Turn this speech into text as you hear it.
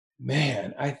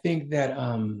Man, I think that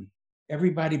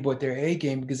everybody brought their A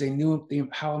game because they knew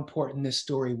how important this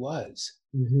story was.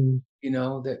 Hmm.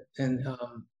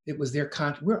 It was their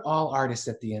we're all artists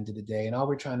at the end of the day, and all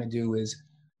we're trying to do is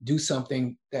do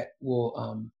something that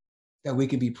we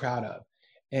can be proud of.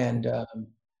 And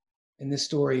and this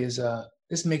story is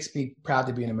this makes me proud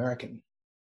to be an American.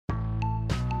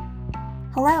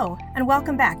 Hello, and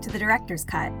welcome back to The Director's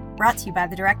Cut, brought to you by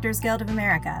the Directors Guild of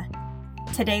America.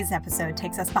 Today's episode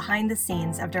takes us behind the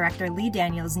scenes of director Lee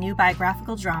Daniels' new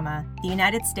biographical drama, The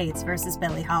United States vs.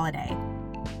 Billie Holiday.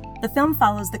 The film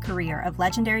follows the career of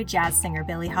legendary jazz singer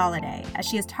Billie Holiday as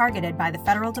she is targeted by the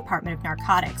Federal Department of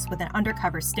Narcotics with an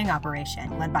undercover sting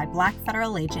operation led by Black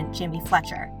federal agent Jimmy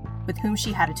Fletcher, with whom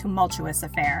she had a tumultuous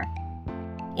affair.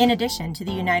 In addition to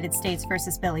The United States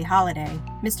vs. Billie Holiday,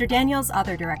 Mr. Daniels'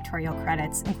 other directorial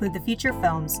credits include the feature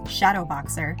films Shadow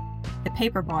Boxer, The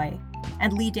Paperboy,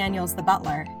 and Lee Daniels' The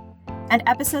Butler, and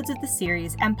episodes of the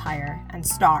series Empire and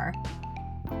Star.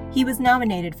 He was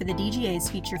nominated for the DGA's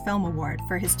Feature Film Award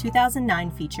for his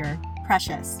 2009 feature,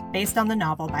 Precious, based on the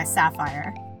novel by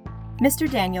Sapphire. Mr.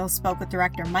 Daniels spoke with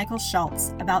director Michael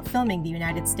Schultz about filming The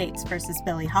United States vs.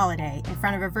 Billie Holiday in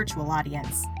front of a virtual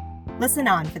audience. Listen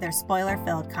on for their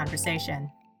spoiler-filled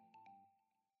conversation.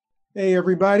 Hey,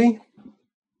 everybody.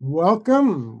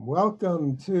 Welcome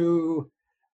to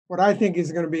what I think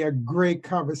is going to be a great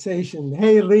conversation.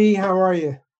 Hey, Lee, how are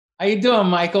you? How you doing,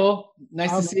 Michael?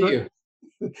 Nice to see you.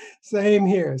 Same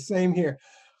here.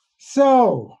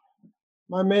 So,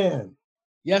 my man.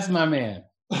 Yes, my man.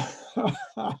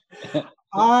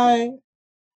 I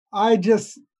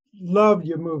just love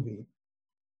your movie.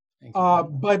 Thank you.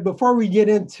 But before we get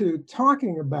into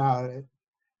talking about it,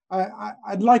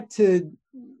 I'd like to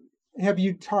have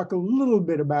you talk a little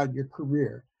bit about your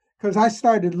career, because I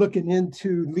started looking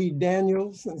into Lee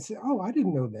Daniels and said, "Oh, I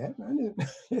didn't know that."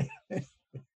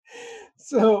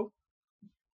 So,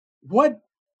 what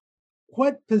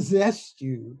possessed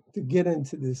you to get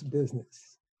into this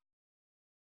business?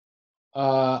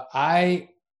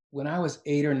 When I was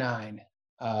 8 or 9,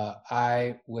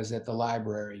 I was at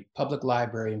the public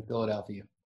library in Philadelphia,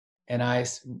 and I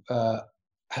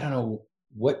don't know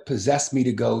what possessed me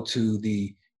to go to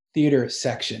the theater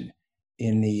section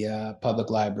in the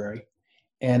public library,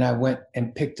 and I went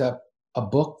and picked up a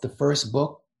book, the first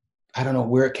book. I don't know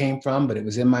where it came from, but it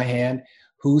was in my hand.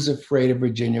 Who's Afraid of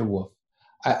Virginia Woolf?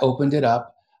 I opened it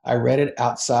up. I read it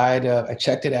outside. I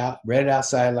checked it out, read it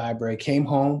outside the library, came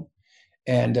home,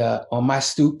 and on my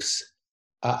stoops,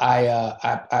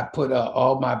 I put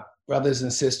all my brothers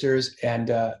and sisters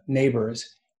and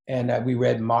neighbors, and we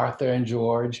read Martha and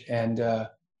George, and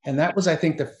that was, I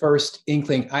think, the first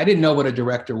inkling. I didn't know what a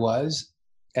director was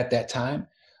at that time,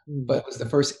 but it was the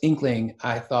first inkling.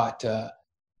 I thought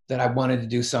that I wanted to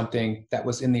do something that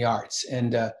was in the arts,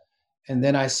 and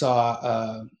then I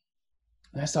saw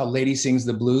Lady Sings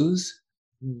the Blues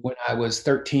when I was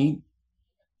 13,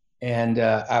 and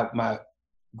my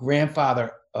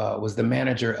grandfather was the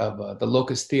manager of the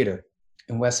Locust Theater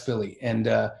in West Philly. And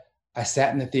I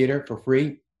sat in the theater for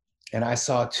free, and I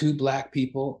saw two Black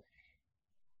people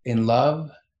in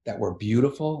love that were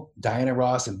beautiful, Diana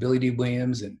Ross and Billy D.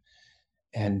 Williams,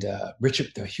 and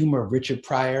the humor of Richard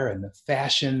Pryor, and the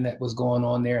fashion that was going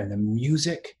on there, and the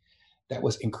music that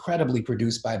was incredibly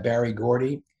produced by Barry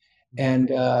Gordy, and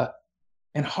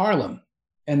Harlem.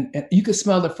 And you could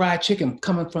smell the fried chicken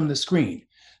coming from the screen.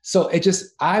 So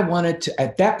I wanted to,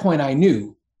 at that point, I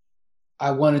knew I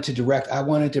wanted to direct. I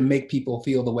wanted to make people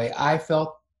feel the way I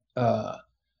felt, And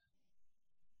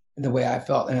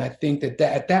I think that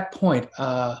at that point,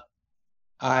 that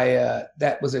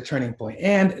was a turning point.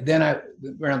 And then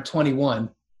around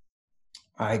 21,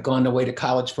 I had gone away to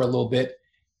college for a little bit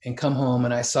and come home,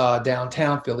 and I saw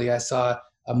downtown Philly, I saw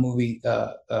a movie,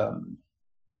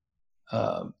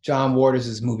 John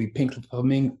Waters' movie, Pink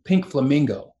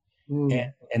Flamingo.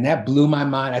 And that blew my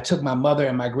mind. I took my mother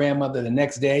and my grandmother the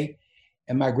next day,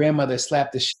 and my grandmother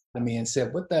slapped the shit out of me and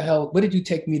said, "What the hell? What did you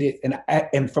take me to?"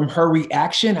 And from her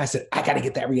reaction, I said, "I got to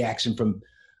get that reaction from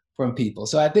people."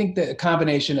 So I think the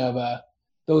combination of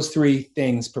those three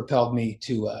things propelled me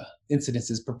into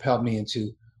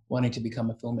wanting to become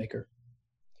a filmmaker.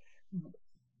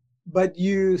 But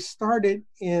you started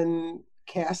in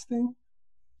casting?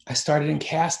 I started in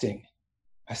casting.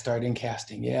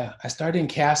 Yeah. I started in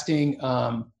casting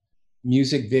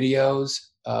music videos.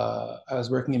 I was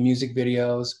working in music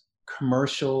videos,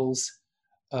 commercials,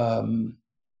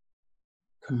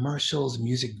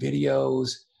 music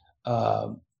videos,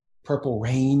 Purple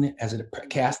Rain as a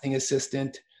casting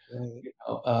assistant,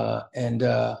 and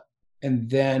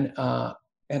then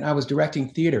I was directing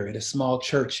theater at a small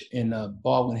church in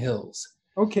Baldwin Hills,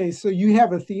 Okay, so you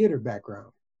have a theater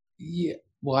background. Yeah.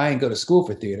 Well, I didn't go to school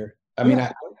for theater. I mean,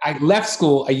 Yeah. I left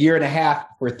school a year and a half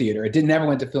for theater. I didn't never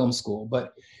went to film school,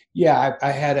 but yeah,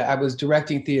 I was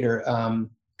directing theater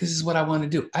because this is what I wanted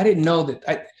to do. I didn't know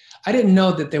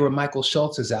that there were Michael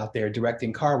Schultzes out there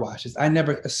directing car washes. I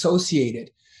never associated.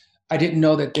 I didn't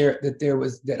know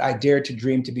that I dared to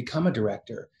dream to become a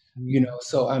director. You know,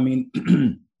 so I mean,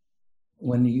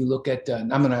 when you look at, I'm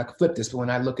going to flip this, but when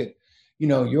I look at, you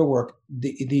know, your work,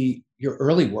 your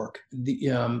early work,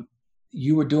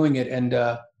 you were doing it,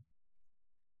 and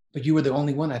but you were the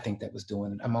only one I think that was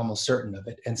doing it. I'm almost certain of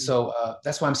it, and so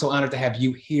that's why I'm so honored to have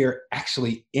you here,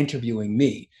 actually interviewing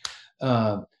me,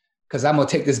 because I'm going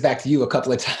to take this back to you a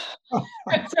couple of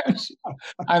times.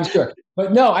 I'm sure,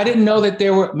 but no, I didn't know that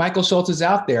there were Michael Schultzes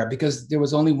out there because there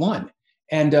was only one,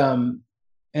 and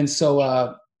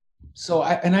so. So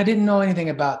I didn't know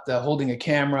anything about holding a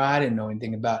camera. I didn't know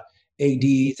anything about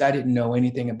ADs. I didn't know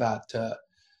anything about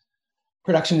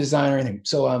production design or anything.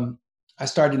 So I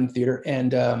started in theater,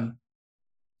 and then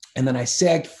I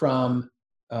segged from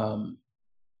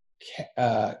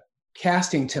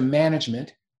casting to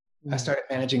management. I started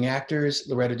managing actors,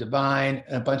 Loretta Devine,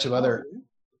 and a bunch of other,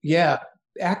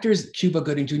 actors, Cuba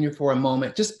Gooding Jr. for a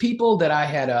moment, just people that I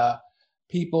had,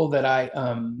 people that I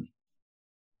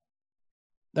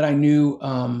knew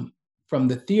from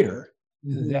the theater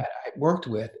that I worked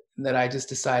with, that I just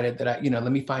decided that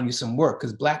let me find you some work,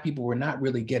 because Black people were not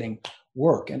really getting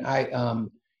work. And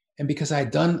and because I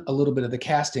had done a little bit of the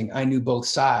casting, I knew both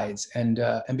sides. And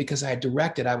because I had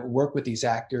directed, I would work with these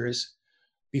actors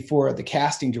before the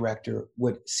casting director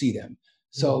would see them.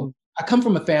 So I come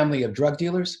from a family of drug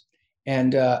dealers.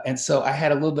 And so I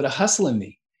had a little bit of hustle in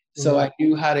me. So I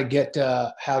knew how to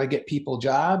get people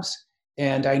jobs.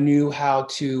 And I knew how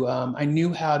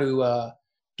to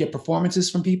get performances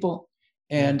from people,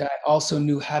 and I also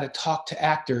knew how to talk to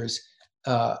actors.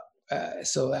 So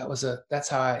that's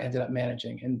how I ended up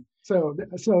managing. And so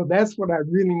that's what I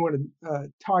really want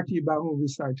to talk to you about when we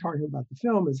start talking about the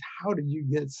film, is how did you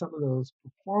get some of those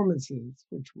performances,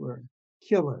 which were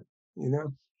killer,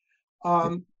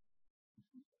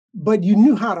 but you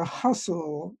knew how to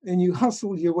hustle, and you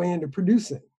hustled your way into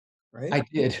producing, right?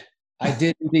 I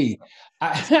did indeed.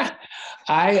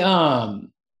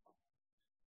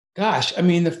 Gosh, I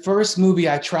mean, the first movie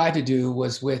I tried to do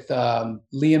was with Liam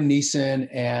Neeson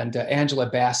and Angela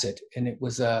Bassett, and it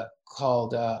was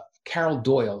called Carol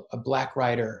Doyle, a Black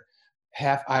writer,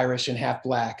 half Irish and half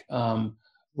Black,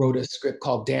 wrote a script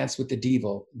called Dance with the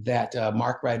Devil that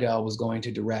Mark Rydell was going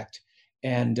to direct,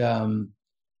 and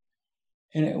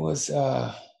it was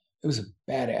a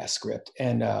badass script.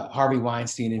 And Harvey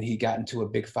Weinstein and he got into a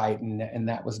big fight, and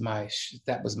that was my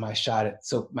shot at.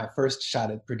 So my first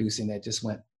shot at producing that just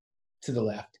went to the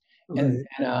left. Right.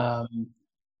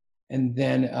 And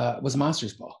then it was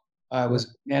Monsters Ball. I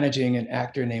was managing an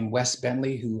actor named Wes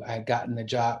Bentley, who I got him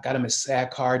a SAG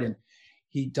card, and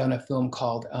he'd done a film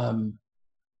called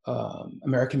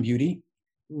American Beauty.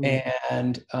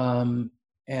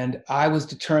 And I was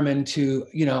determined to,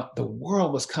 the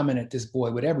world was coming at this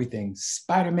boy with everything,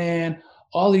 Spider-Man,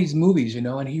 all these movies,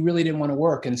 and he really didn't want to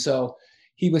work. And so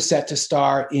he was set to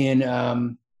star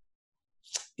in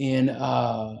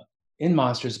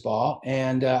Monsters Ball,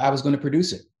 and I was going to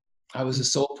produce it. I was the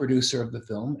sole producer of the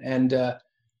film,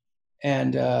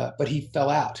 but he fell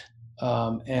out.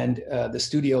 The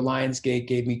studio Lionsgate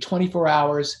gave me 24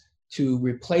 hours to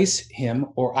replace him,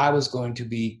 or I was going to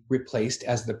be replaced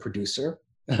as the producer,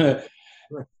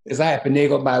 because I had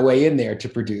finagled my way in there to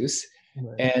produce.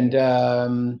 And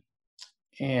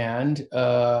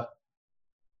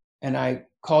I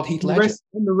called Heath Ledger.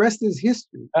 And the rest is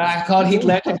history. I called Heath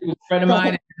Ledger, who's a friend of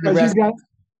mine. And you got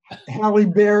Halle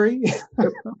Berry.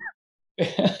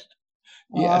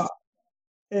 Yes.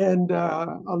 And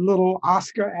a little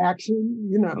Oscar action,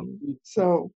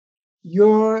 So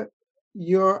your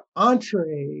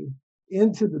entree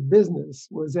into the business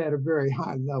was at a very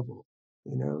high level,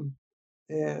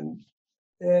 and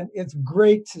it's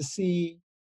great to see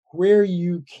where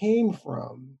you came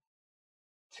from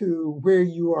to where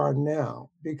you are now,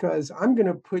 because I'm going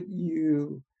to put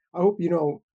you, I hope you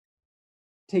don't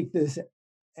take this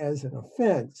as an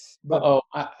offense. But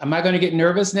am I going to get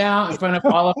nervous now in front of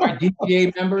all of our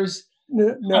DPA members?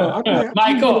 No,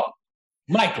 Michael.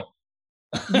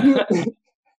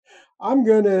 I'm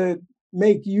going to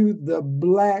make you the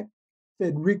Black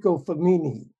Federico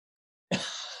Fellini.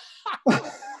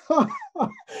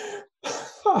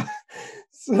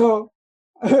 So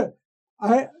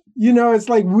it's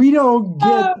like we don't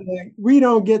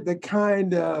get the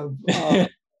kind of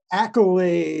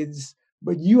accolades,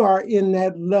 but you are in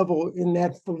that level, in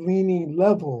that Fellini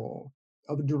level,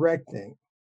 of directing.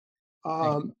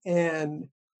 And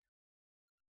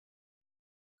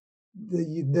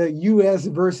the U.S.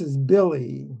 versus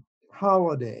Billie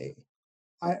Holiday,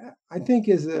 I think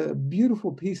is a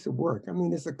beautiful piece of work. I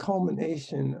mean, it's a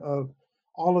culmination of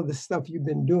all of the stuff you've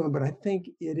been doing, but I think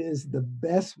it is the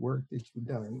best work that you've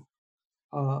done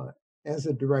as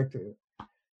a director.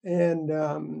 And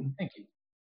Thank you.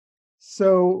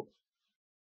 so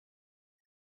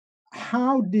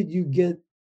how did you get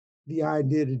the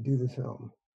idea to do the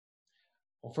film?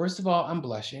 Well, first of all, I'm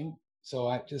blushing. So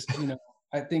I just,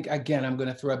 I think, again, I'm going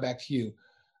to throw it back to you.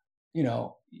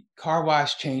 Car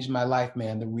wash changed my life,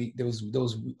 man. Those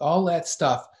all that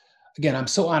stuff. Again, I'm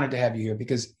so honored to have you here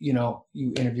because, you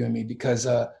interviewing me because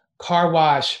car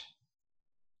wash,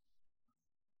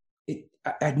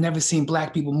 I'd never seen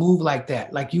Black people move like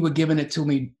that. Like you were giving it to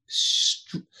me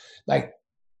like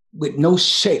with no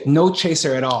shape, no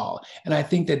chaser at all. And I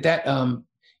think that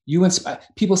you inspire,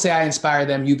 people say I inspire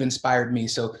them, you've inspired me.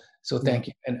 So thank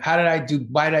you. And why did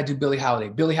I do Billie Holiday?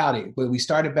 Billie Holiday, well, we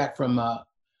started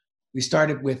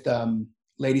with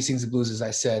Lady Sings the Blues, as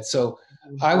I said. So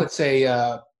I would say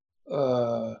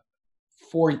 4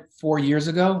 years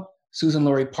ago, Susan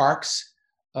Laurie Parks,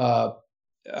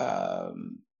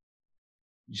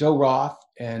 Joe Roth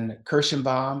and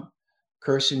Kirschenbaum,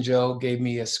 Kirsch and Joe gave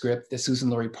me a script that Susan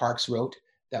Laurie Parks wrote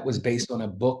that was based on a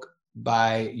book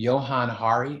by Johann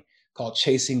Hari called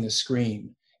Chasing the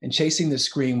Scream. And Chasing the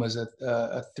Scream was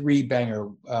a three-banger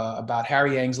about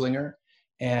Harry Anslinger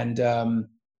and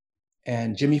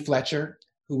Jimmy Fletcher,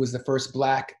 who was the first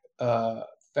Black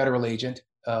federal agent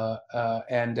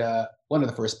and one of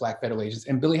the first Black federal agents,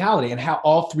 and Billie Holiday, and how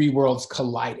all three worlds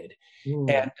collided.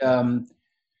 And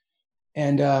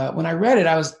when I read it,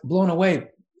 I was blown away.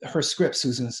 Her script,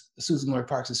 Susan Laurie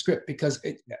Parks' script, because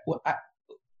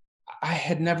I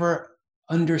had never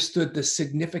understood the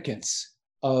significance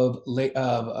of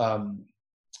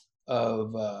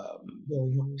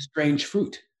Strange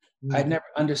Fruit. I'd never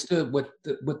understood what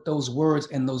those words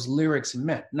and those lyrics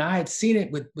meant. Now I had seen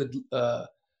it with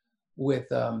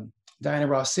Diana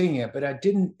Ross singing it, but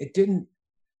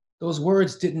those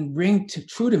words didn't ring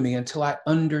true to me until I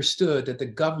understood that the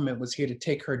government was here to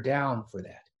take her down for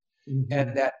that.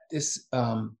 And that this,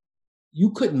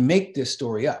 you couldn't make this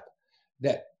story up,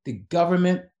 that the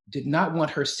government did not want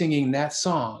her singing that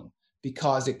song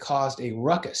because it caused a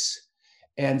ruckus.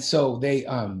 And so they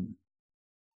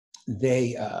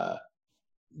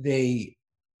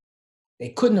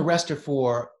couldn't arrest her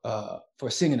for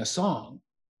singing a song.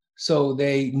 So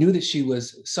they knew that she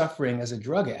was suffering as a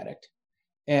drug addict,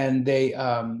 and they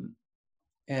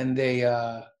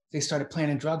started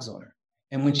planting drugs on her.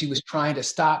 And when she was trying to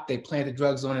stop, they planted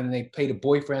drugs on her, and they paid her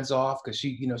boyfriends off because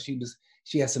she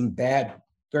had some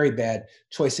very bad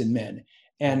choice in men,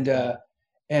 and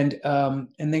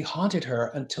they haunted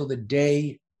her until the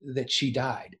day that she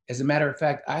died. As a matter of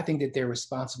fact, I think that they're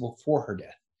responsible for her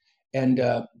death. And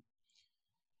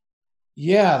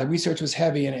the research was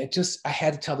heavy, and I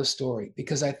had to tell the story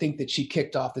because I think that she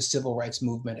kicked off the civil rights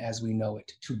movement as we know it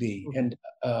to be. And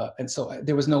so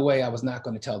there was no way I was not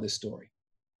going to tell this story.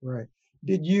 Right.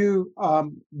 Did you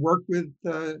work with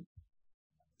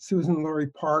Susan Laurie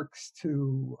Parks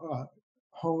to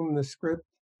hone the script?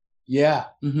 Yeah.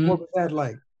 Mm-hmm. What was that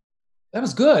like? That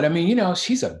was good. I mean,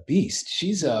 she's a beast.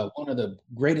 She's one of the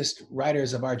greatest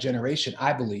writers of our generation,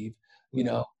 I believe.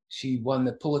 She won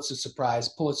the Pulitzer Prize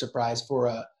for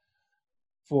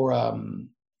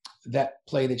that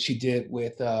play that she did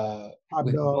with Top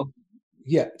Dog.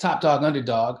 Top Dog,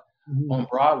 Underdog on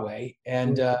Broadway,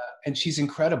 and she's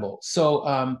incredible. So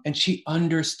and she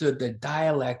understood the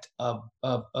dialect of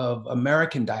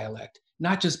American dialect,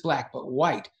 not just Black but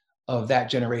white of that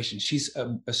generation. She's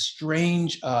a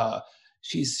strange.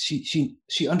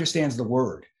 She understands the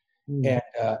word, and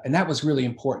that was really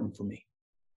important for me.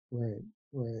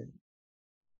 Right.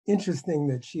 Interesting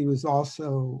that she was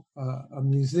also a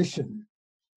musician,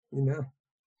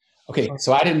 Okay,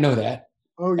 so I didn't know that.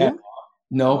 Oh, yeah?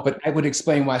 No, but I would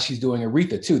explain why she's doing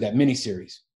Aretha too, that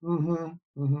miniseries.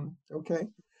 Okay.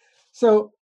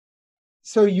 So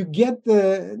you get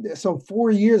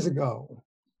 4 years ago,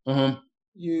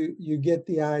 you get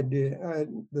the idea,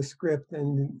 the script,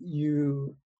 and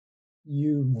you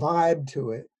vibe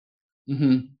to it.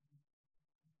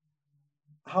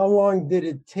 How long did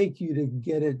it take you to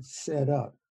get it set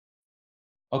up?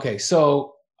 Okay,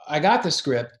 so I got the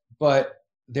script, but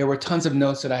there were tons of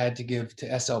notes that I had to give to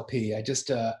SLP.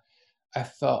 I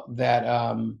felt that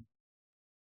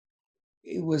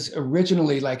it was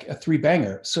originally like a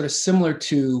three-banger, sort of similar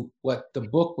to what the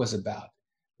book was about.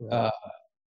 Right.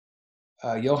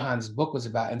 Johann's book was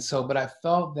about. And so, but I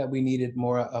felt that we needed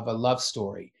more of a love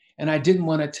story. And I didn't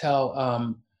want to tell,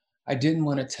 I didn't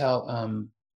want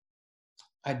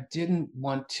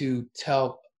to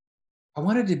tell, I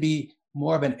wanted to be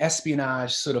more of an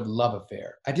espionage sort of love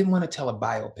affair. I didn't want to tell a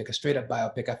biopic, a straight up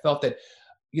biopic. I felt that,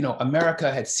 you know,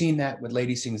 America had seen that with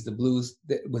Lady Sings the Blues.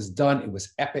 That was done. It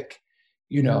was epic.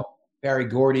 You know, Barry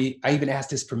Gordy. I even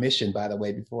asked his permission, by the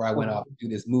way, before I went off to do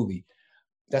this movie.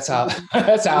 That's how.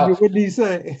 That's how. What did he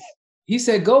say? He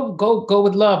said, "Go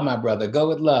with love, my brother. Go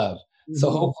with love."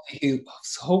 So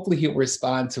hopefully he'll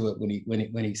respond to it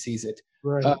when he sees it.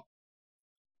 Right.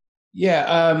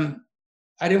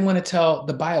 I didn't want to tell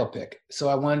the biopic, so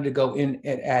I wanted to go in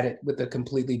and at it with a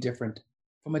completely different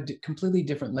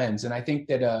lens. And I think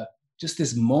that just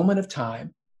this moment of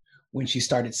time when she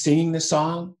started singing the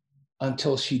song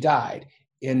until she died,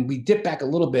 and we dip back a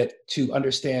little bit to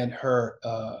understand her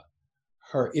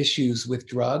issues with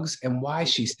drugs and why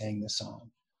she sang the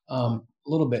song. A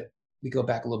little bit, we go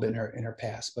back a little bit in her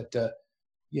past, but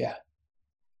yeah.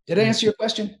 Did I answer your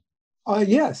question?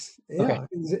 Yes. Yeah. Okay.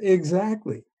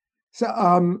 Exactly.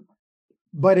 So,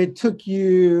 but it took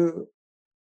you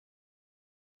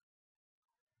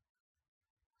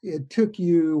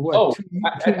what? Oh,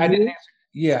 I didn't answer.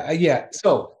 Yeah.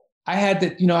 So I had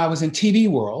that, you know, I was in TV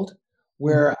world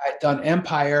where I'd done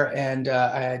Empire and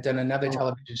I had done another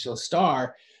television show,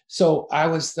 Star. So I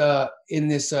was in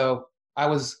this, I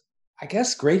was, I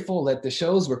guess, grateful that the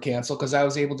shows were canceled because I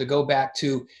was able to go back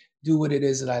to do what it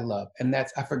is that I love. And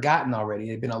that's, I've forgotten already.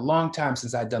 It had been a long time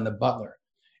since I'd done The Butler.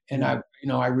 And I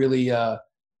really, I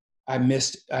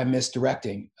missed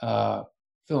directing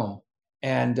film.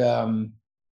 And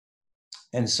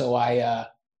so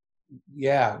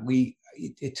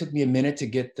it took me a minute to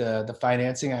get the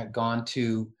financing. I'd gone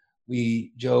to,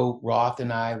 Joe Roth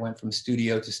and I went from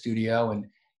studio to studio, and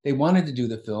they wanted to do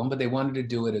the film, but they wanted to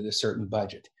do it at a certain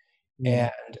budget.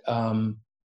 And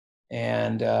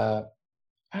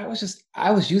I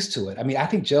was used to it. I mean, I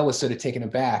think Joe was sort of taken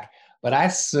aback, but I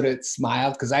sort of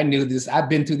smiled because I knew this. I've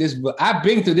been through this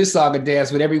song and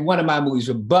dance with every one of my movies,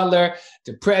 from Butler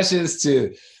to Precious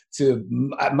to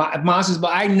Monsters.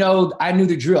 But I knew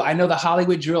the drill. I know the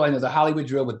Hollywood drill. I know the Hollywood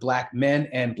drill with Black men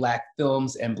and Black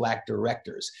films and Black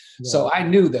directors. Yeah. So I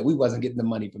knew that we wasn't getting the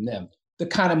money from them, the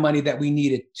kind of money that we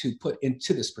needed to put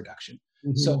into this production.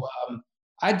 So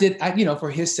for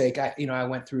his sake, I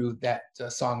went through that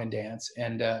song and dance,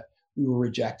 and we were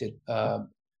rejected.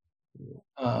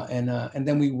 And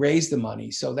then we raised the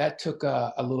money. So that took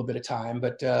a little bit of time,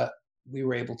 but we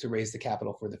were able to raise the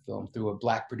capital for the film through a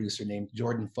Black producer named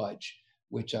Jordan Fudge,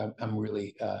 which I'm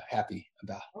really happy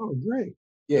about. Oh, great.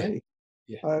 Yeah. Great.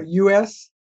 Yeah. U.S.?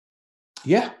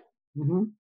 Yeah.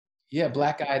 Yeah,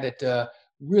 Black guy that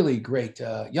really great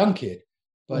young kid,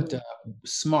 but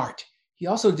smart. He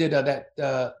also did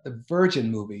the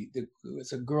Virgin movie.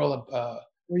 It's a girl.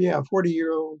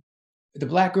 40-year-old. The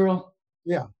Black girl?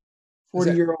 Yeah.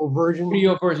 40-year-old virgin.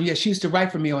 40-year-old virgin. Yeah, she used to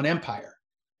write for me on Empire.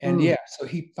 And so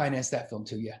he financed that film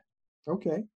too. Yeah.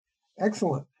 Okay.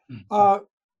 Excellent.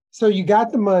 So you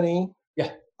got the money.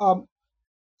 Yeah.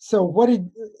 So what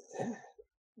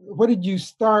did you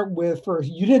start with first?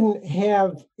 You didn't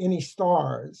have any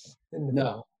stars in the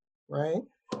film, right?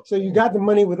 So you got the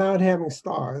money without having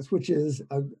stars, which is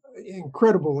an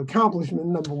incredible accomplishment,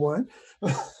 number one.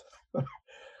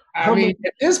 I mean,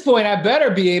 at this point, I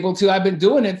better be able to. I've been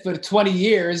doing it for 20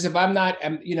 years. If I'm not,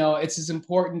 it's as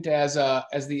important as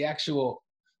the actual,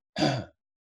 the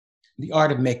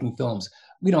art of making films.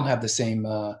 We don't have the same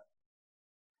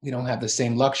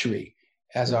luxury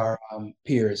as our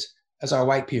peers, as our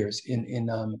white peers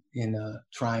in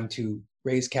trying to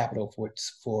raise capital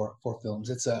for films.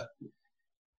 It's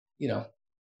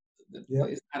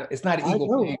it's not an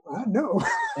equal thing. I know.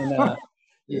 And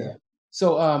yeah.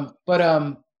 So, but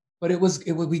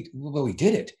we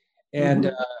did it,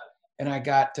 and and I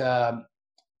got the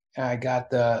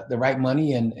right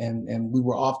money, and we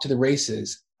were off to the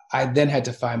races. I then had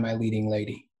to find my leading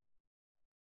lady.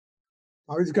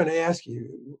 I was going to ask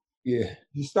you. Yeah.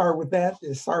 You start with that?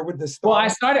 Start with the star? Well, I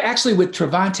started actually with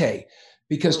Trevante,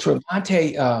 because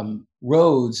Trevante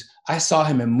Rhodes, I saw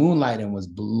him in Moonlight and was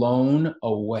blown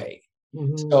away.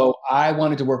 So I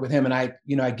wanted to work with him, and I'd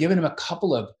given him a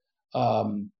couple of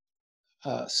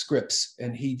scripts,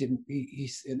 and he didn't.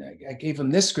 I gave him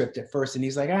this script at first, and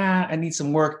he's like, I need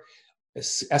some work.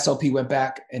 SLP went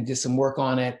back and did some work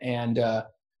on it, and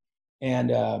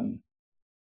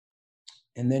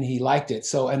then he liked it.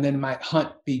 So, and then my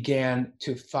hunt began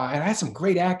to find. And I had some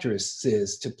great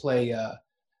actresses to play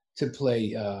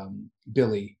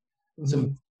Billie.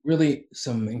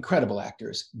 Some incredible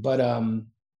actors, but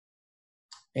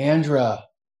Andra,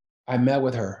 I met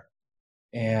with her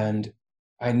and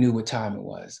I knew what time it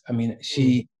was. I mean,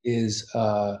 she's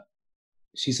an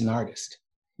artist.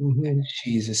 Mm-hmm.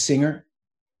 She's a singer,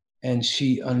 and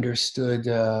she understood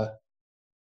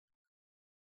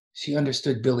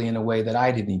Billie in a way that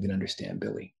I didn't even understand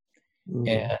Billie.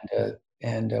 Mm-hmm.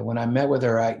 And when I met with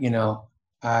her,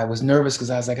 I was nervous because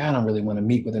I was like, I don't really want to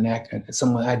meet with an actor.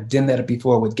 Someone I'd done that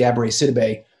before with Gabourey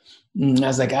Sidibe. I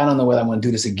was like, I don't know whether I want to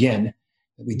do this again.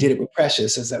 We did it with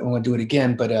Precious. I was like, I want to do it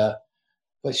again, but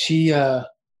she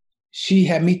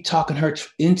had me talking her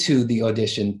into the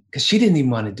audition because she didn't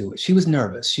even want to do it. She was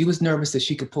nervous. She was nervous that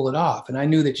she could pull it off, and I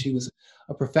knew that she was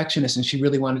a perfectionist and she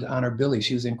really wanted to honor Billie.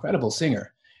 She was an incredible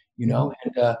singer,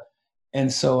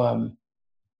 and so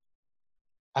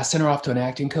I sent her off to an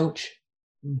acting coach,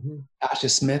 Asha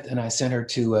Smith, and I sent her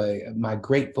to my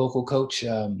great vocal coach,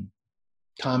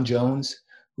 Tom Jones,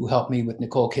 who helped me with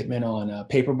Nicole Kidman on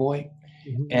Paperboy,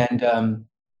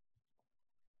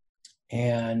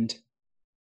 and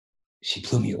she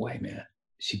blew me away, man.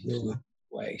 She blew me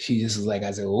away. She just was like, I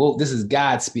said, "Oh, this is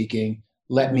God speaking.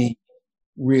 Let me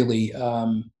really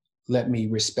let me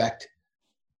respect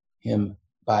him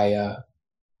by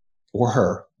or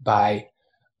her by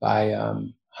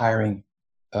hiring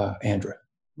Andra."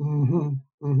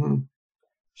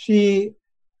 She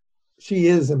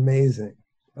is amazing.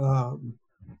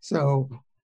 So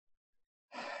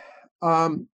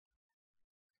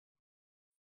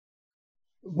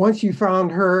once you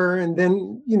found her, and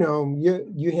then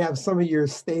you have some of your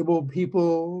stable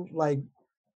people like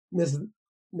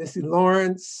Missy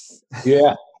Lawrence.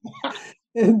 Yeah.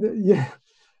 And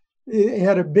he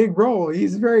had a big role.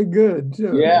 He's very good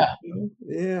too. Yeah.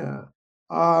 Yeah.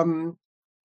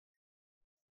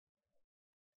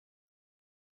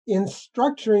 In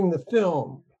structuring the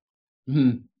film,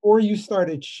 before you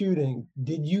started shooting,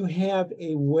 did you have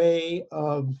a way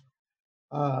of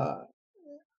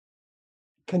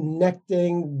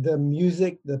connecting the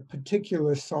music, the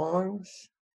particular songs,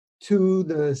 to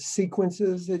the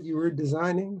sequences that you were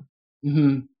designing?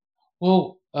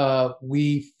 Well,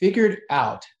 we figured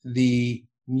out the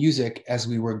music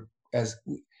the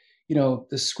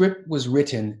script was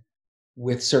written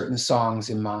with certain songs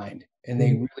in mind, and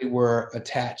they really were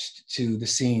attached to the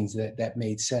scenes that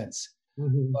made sense.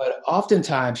 But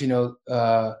oftentimes,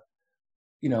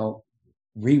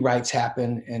 rewrites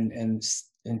happen and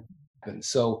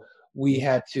so we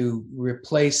had to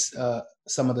replace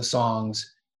some of the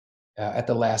songs at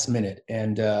the last minute,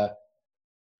 and that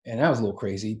was a little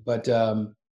crazy, but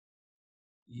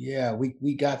yeah,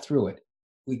 we got through it.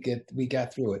 We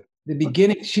got through it. The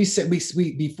beginning, she said, we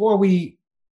before we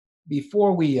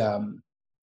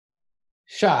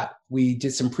shot, we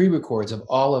did some pre-records of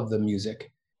all of the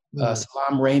music.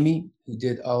 Salam Raimi, who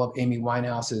did all of Amy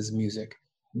Winehouse's music,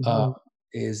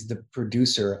 is the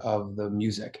producer of the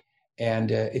music.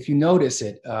 And if you notice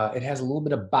it, it has a little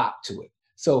bit of bop to it.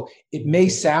 So it may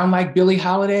sound like Billie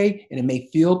Holiday and it may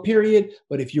feel period,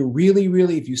 but if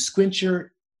you squint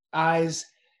your eyes,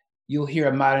 you'll hear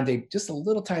a modern day, just a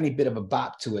little tiny bit of a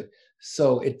bop to it.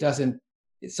 So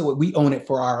we own it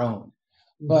for our own.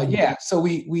 But yeah, so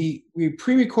we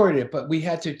pre-recorded it, but we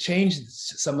had to change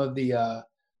some of the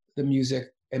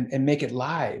music and make it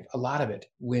live, a lot of it,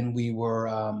 when we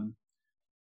were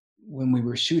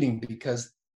shooting,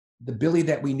 because the Billie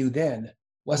that we knew then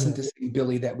wasn't the same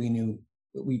Billie that we knew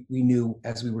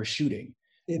as we were shooting.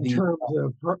 In terms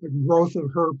of growth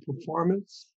of her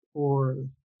performance, or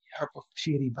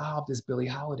she had evolved as Billie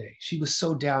Holiday. She was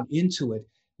so down into it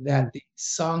that the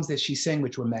songs that she sang,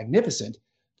 which were magnificent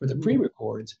for the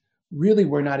pre-records, really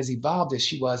were not as evolved as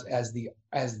she was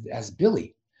as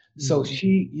Billie. So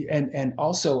she and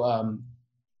also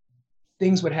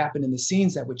things would happen in the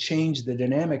scenes that would change the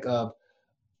dynamic of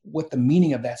what the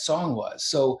meaning of that song was.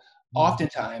 So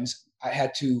oftentimes I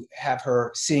had to have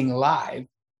her sing live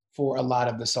for a lot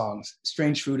of the songs.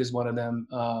 Strange Fruit is one of them.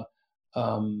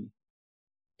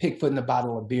 Pigfoot in a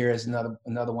Bottle of Beer is another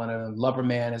one of them. Lover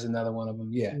Man is another one of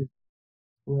them. Yeah.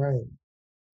 Right.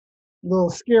 A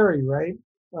little scary, right?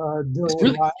 It's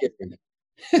really scary.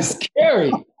 It's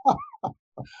scary.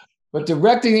 But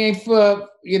directing ain't for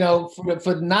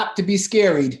not to be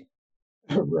scared.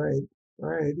 Right,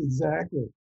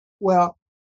 exactly. Well,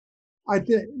 I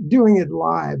think doing it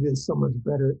live is so much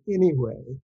better anyway,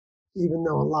 even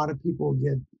though a lot of people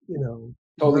get,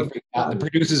 totally freaked out. The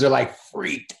producers are like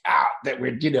freaked out that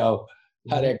we're,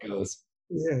 how that goes.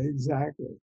 Yeah,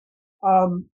 exactly.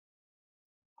 How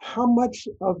much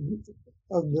of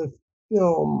the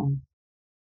film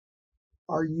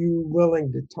are you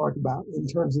willing to talk about in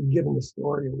terms of giving the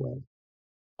story away?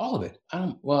 All of it. I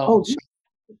don't know.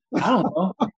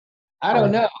 I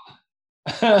don't know.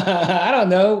 I don't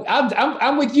know.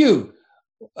 I'm with you,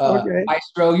 Okay.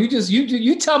 Maestro.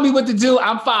 You tell me what to do.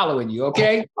 I'm following you.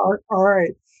 Okay. All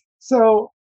right.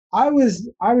 So I was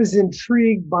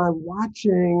intrigued by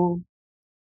watching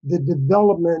the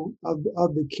development of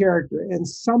the character, and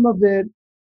some of it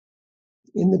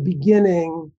in the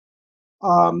beginning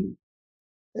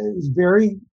is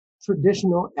very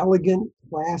traditional, elegant,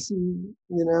 classy,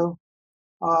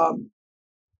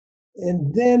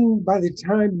 and then by the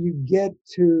time you get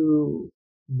to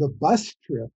the bus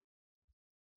trip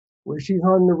where she's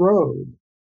on the road,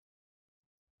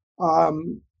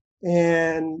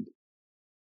 and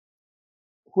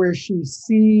where she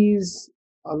sees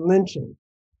a lynching,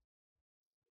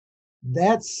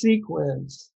 that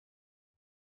sequence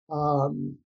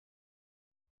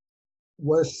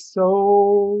was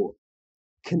so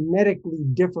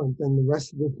kinetically different than the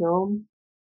rest of the film.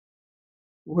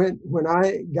 When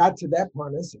I got to that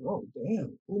part, I said, "Oh,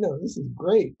 damn! This is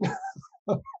great."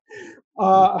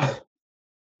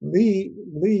 Lee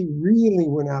really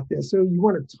went out there. So you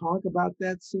want to talk about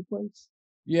that sequence?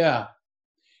 Yeah,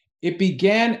 it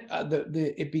began.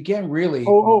 It began really.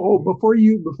 Oh! Before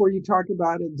you talk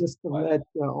about it, just to let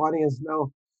the audience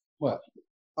know, what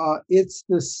it's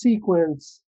the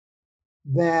sequence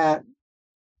that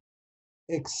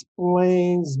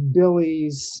explains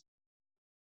Billie's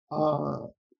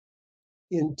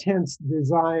intense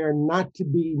desire not to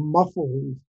be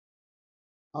muffled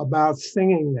about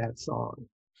singing that song.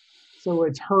 So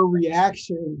it's her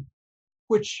reaction,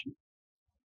 which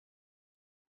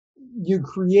you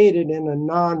created in a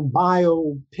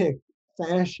non-biopic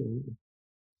fashion,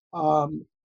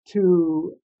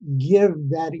 to give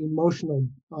that emotional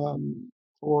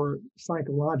or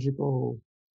psychological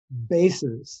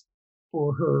basis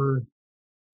for her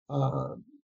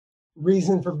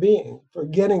reason for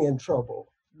getting in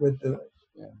trouble with the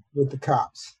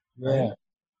cops. Yeah. Right?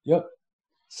 Yep.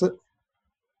 So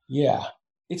yeah,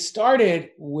 it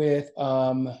started with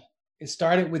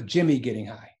Jimmy getting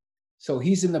high. So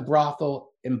he's in the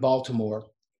brothel in Baltimore,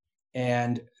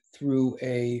 and through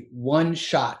a one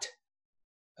shot,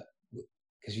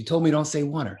 because you told me don't say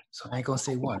oneer, so I ain't gonna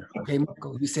say oneer. Okay,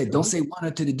 Michael, you said don't say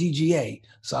oneer to the DGA,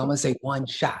 so I'm gonna say one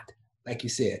shot, like you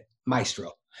said,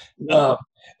 Maestro.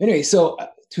 Anyway, so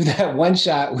through that one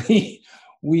shot,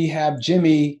 we have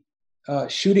Jimmy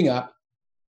shooting up,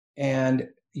 and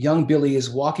young Billie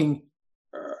is walking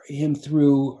him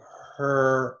through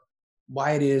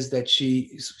why it is that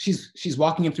she's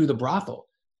walking him through the brothel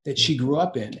that she grew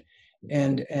up in,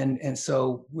 and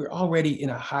so we're already in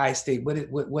a high state.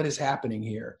 What is happening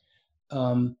here?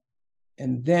 And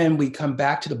then we come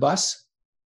back to the bus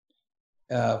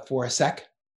for a sec,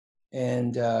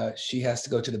 and she has to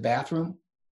go to the bathroom,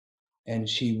 and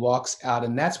she walks out,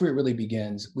 and that's where it really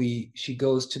begins. She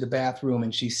goes to the bathroom,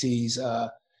 and she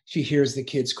hears the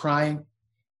kids crying,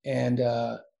 and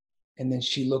then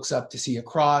she looks up to see a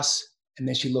cross, and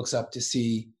then she looks up to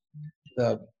see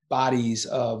the body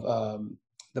of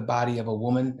a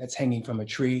woman that's hanging from a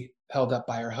tree, held up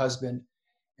by her husband.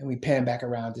 And we pan back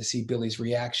around to see Billie's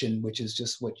reaction, which is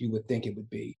just what you would think it would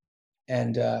be.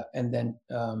 And then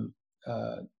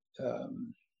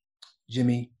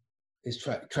Jimmy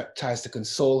tries to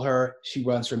console her. She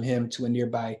runs from him to a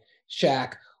nearby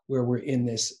shack where we're in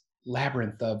this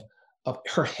labyrinth of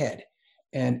her head.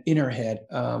 And in her head,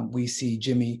 we see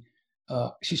Jimmy.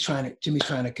 Jimmy's trying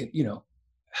to,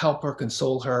 help her,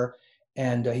 console her,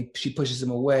 and she pushes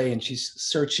him away. And she's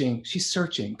searching,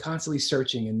 constantly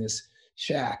searching in this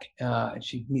shack. And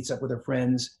she meets up with her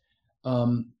friends,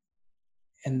 and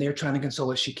they're trying to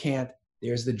console her. She can't.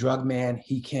 There's the drug man.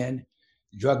 He can.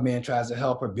 The drug man tries to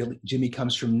help her. Jimmy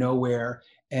comes from nowhere,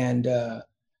 and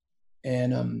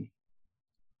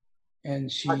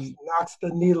she knocks the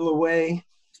needle away.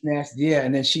 Yeah,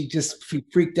 and then she just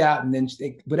freaked out, and then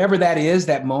whatever that is,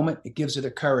 that moment, it gives her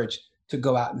the courage to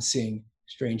go out and sing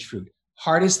Strange Fruit.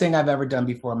 Hardest thing I've ever done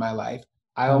before in my life.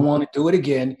 I don't want to do it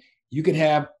again. You can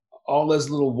have all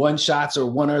those little one shots or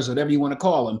oneers, whatever you want to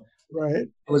call them. Right.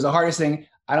 It was the hardest thing.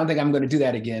 I don't think I'm going to do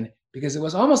that again, because it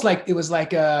was almost like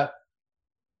I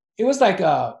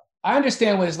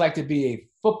understand what it's like to be a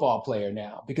football player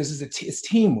now, because it's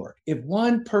teamwork. If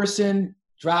one person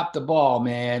dropped the ball,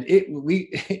 man,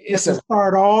 it's a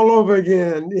start all over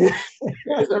again.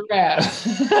 It's a wrap.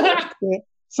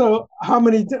 So how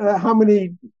many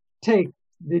takes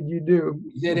did you do?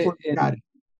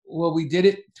 Well, we did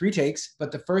it 3 takes,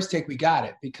 but the first take we got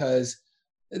it because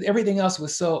everything else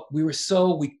was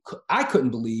I couldn't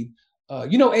believe.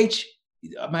 H.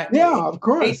 Of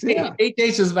course.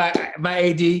 H was my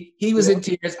AD. He was in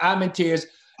tears. I'm in tears.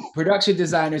 production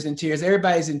designers in tears.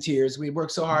 Everybody's in tears. We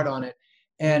worked so hard on it,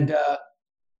 and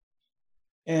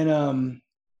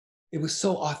it was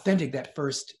so authentic, that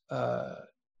first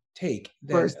take.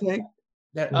 First take.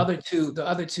 The other two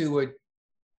were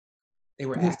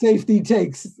the safety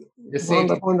takes. The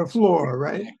safety on the floor,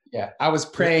 right? Yeah, I was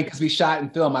praying, because we shot in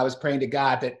film. I was praying to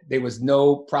God that there was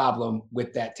no problem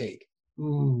with that take.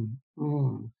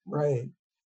 Right.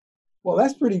 Well,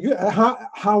 that's pretty good.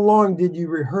 How long did you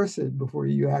rehearse it before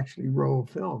you actually rolled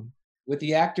film? With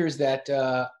the actors, that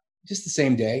just the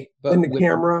same day. But in the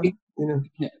camera,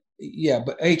 Yeah,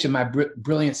 but H and my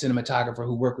brilliant cinematographer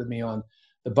who worked with me on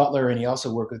The Butler, and he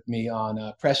also worked with me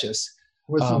on Precious.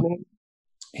 What's his name?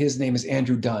 His name is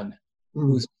Andrew Dunn.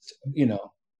 Who's,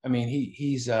 I mean,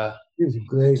 he's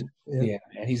great. Yeah,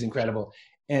 man, he's incredible,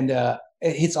 and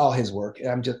it's all his work.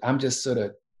 I'm just sort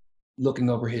of looking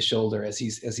over his shoulder as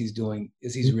he's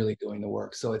really doing the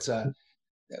work. So it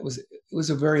was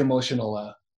a very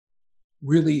emotional,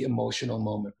 really emotional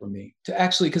moment for me to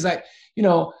actually, because that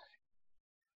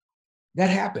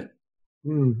happened.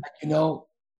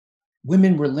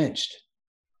 Women were lynched.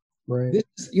 Right.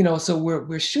 So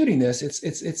we're shooting this.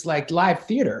 It's like live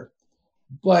theater,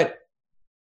 but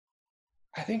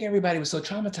I think everybody was so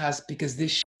traumatized because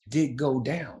this did go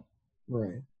down.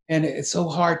 Right. And it's so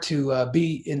hard to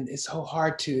be in. It's so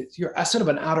hard to. You're sort of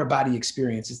an outer body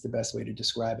experience. Is the best way to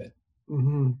describe it.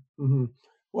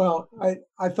 Well,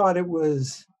 I thought it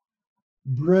was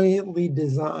brilliantly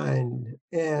designed,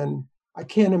 and I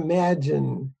can't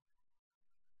imagine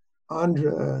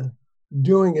Andra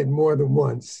doing it more than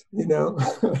once, yeah.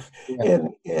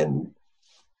 and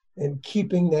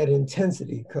keeping that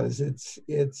intensity, because it's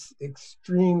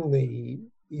extremely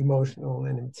emotional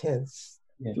and intense.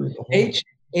 Yeah.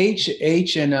 H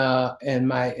and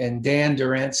Dan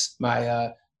Durant's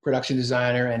my production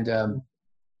designer, and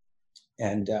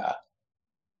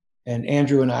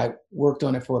Andrew and I worked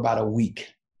on it for about a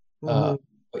week. But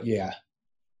yeah.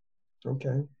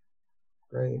 Okay,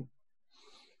 great.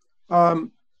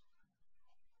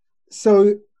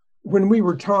 So when we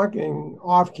were talking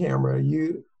off camera,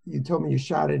 you told me you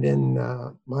shot it in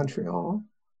Montreal.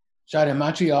 Shot in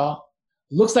Montreal.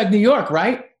 Looks like New York,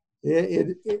 right?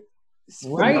 It's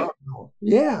right. Phenomenal.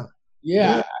 Yeah.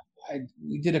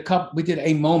 We did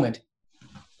a moment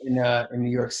in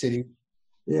New York City.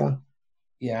 Yeah.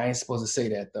 Yeah, I ain't supposed to say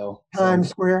that though. Times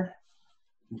Square.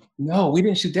 No, we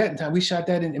didn't shoot that in time. We shot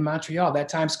that in Montreal. That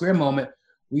Times Square moment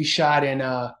we shot in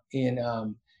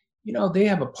they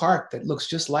have a park that looks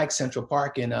just like Central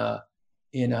Park it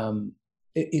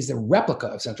is a replica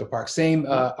of Central Park. Same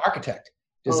architect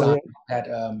designed that.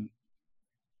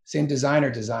 Same designer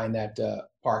designed that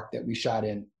park that we shot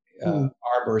in,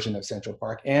 our version of Central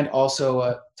Park, and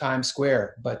also Times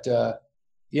Square. But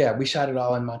we shot it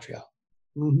all in Montreal.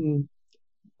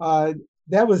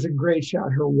 That was a great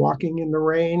shot. Her walking in the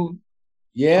rain.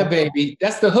 Yeah, baby.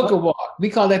 That's the hooker walk. We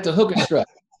call that the hooker strut.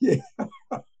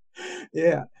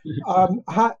 Yeah.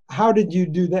 How did you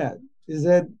do that? Is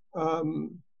that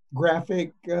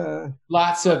graphic?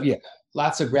 Lots of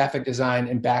graphic design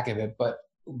in back of it, but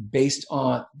based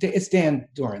on, it's Dan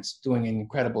Dorrance doing an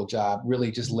incredible job,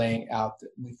 really just laying out.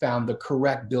 We found the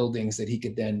correct buildings that he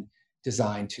could then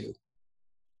design to.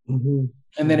 And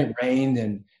then it rained,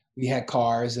 and we had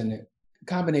cars, and a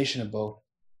combination of both.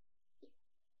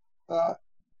 I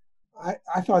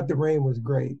thought the rain was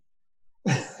great.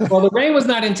 Well, the rain was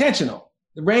not intentional.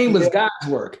 The rain was God's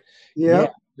work. Yeah,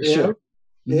 for sure.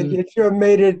 It sure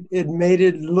made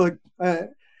it look.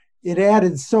 It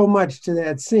added so much to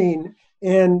that scene.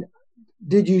 And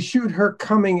did you shoot her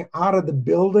coming out of the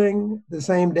building the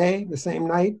same day, the same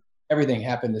night? Everything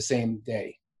happened the same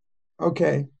day.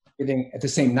 Okay. Everything at the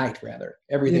same night, rather.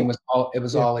 Everything was all. It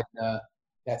was all in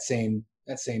that same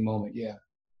moment. Yeah.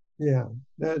 Yeah,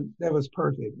 that was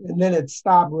perfect. And then it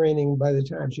stopped raining by the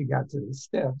time she got to the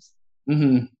steps.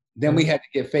 Then we had to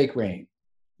get fake rain.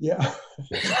 Yeah.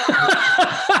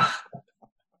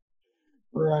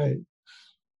 Right.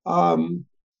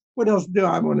 What else do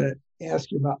I want to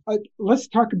ask you about? Let's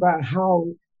talk about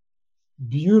how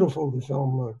beautiful the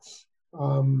film looks.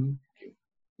 You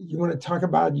want to talk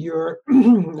about your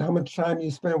how much time you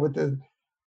spent with the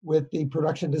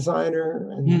production designer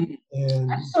and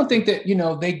I just don't think that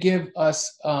they give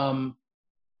us I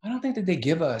don't think that they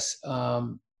give us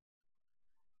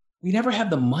we never have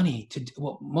the money to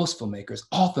most filmmakers,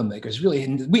 all filmmakers really,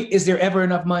 and is there ever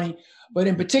enough money? But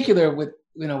in particular with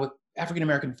African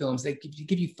American films, they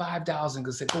give you $5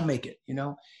 and say go make it,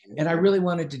 and I really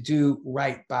wanted to do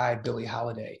right by Billie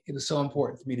Holiday. It was so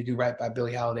important for me to do right by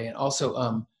Billie Holiday, and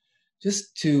also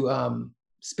just to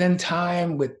spend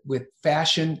time with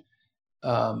fashion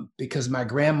because my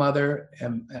grandmother,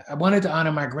 and I wanted to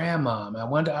honor my grandmom. I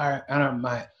wanted to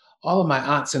honor all of my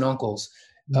aunts and uncles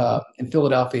in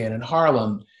Philadelphia and in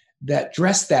Harlem that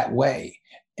dressed that way.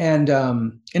 And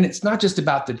it's not just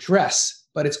about the dress,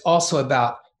 but it's also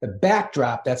about the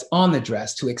backdrop that's on the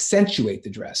dress to accentuate the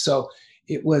dress. So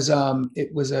it was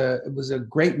a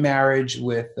great marriage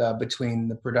with between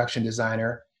the production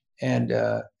designer and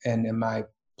my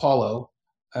Paulo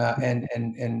and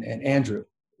Andrew.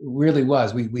 It really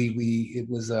was. It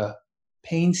was a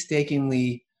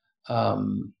painstakingly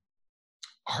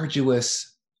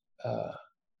arduous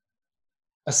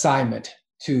assignment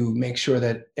to make sure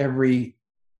that every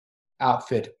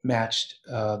outfit matched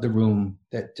the room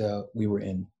that we were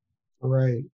in.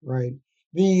 Right.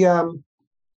 The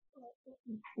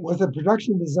was the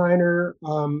production designer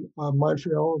a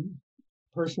Montreal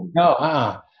person? No,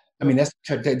 I mean,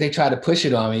 they tried to push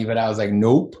it on me, but I was like,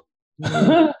 nope.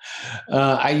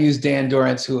 I used Dan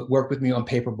Dorrance, who worked with me on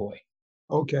Paperboy.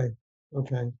 Okay.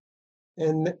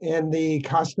 And the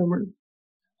costumer?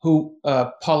 Who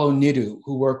Paulo Nidu,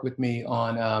 who worked with me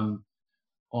on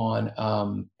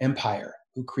Empire,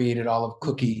 who created all of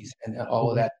Cookies and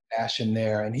all of that fashion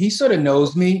there. And he sort of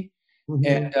knows me.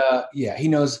 And he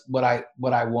knows what I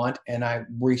want. And I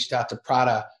reached out to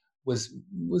Prada, was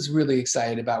really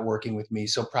excited about working with me.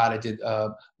 So Prada did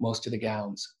most of the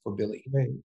gowns for Billie. Right.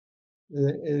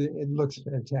 It looks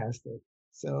fantastic.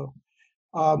 So,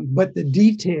 but the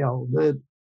detail,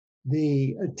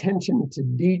 the attention to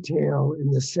detail in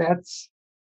the sets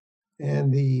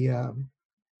and the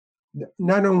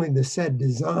not only the set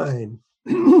design,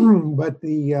 but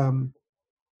the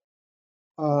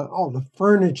all the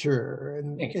furniture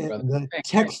and the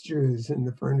textures in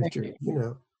the furniture,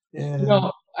 And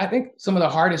I think some of the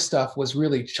hardest stuff was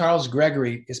really Charles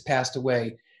Gregory has passed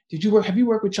away. Have you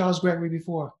worked with Charles Gregory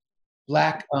before?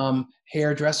 Black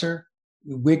hairdresser,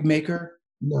 wig maker.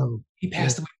 No. He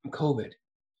passed away from COVID.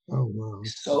 Oh, wow.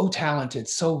 So talented,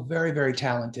 so very, very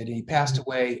talented. And he passed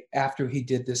away after he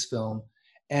did this film.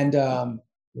 And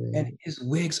his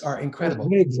wigs are incredible.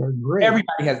 His wigs are great.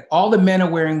 Everybody has, all the men are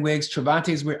wearing wigs.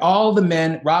 Travante's wearing, all the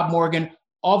men, Rob Morgan,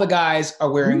 all the guys are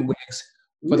wearing wigs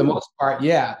for the most part.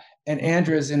 Yeah. And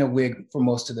Andrea's in a wig for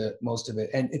most of it.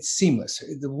 And it's seamless.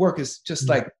 The work is just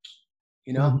like,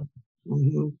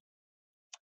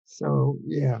 So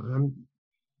yeah,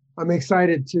 I'm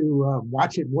excited to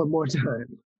watch it one more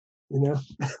time.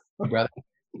 Brother.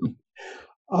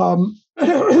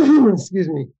 Excuse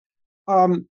me.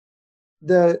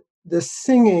 The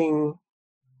singing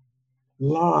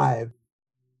live.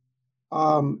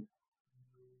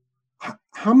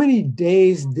 How many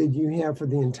days did you have for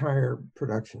the entire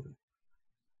production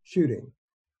shooting?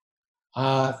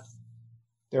 35.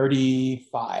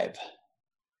 I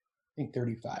think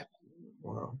 35.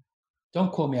 Wow.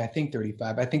 Don't quote me. I think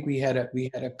 35. I think we had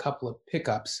a couple of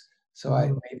pickups, so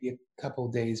maybe a couple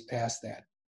of days past that.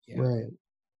 Yeah. Right.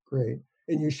 Great.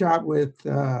 And you shot with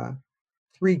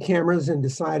 3 cameras and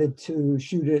decided to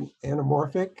shoot it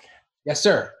anamorphic? Yes,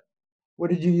 sir. What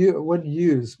did you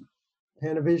use?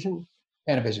 Panavision?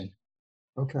 Panavision.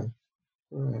 Okay.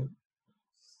 All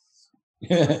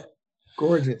right.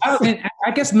 Gorgeous.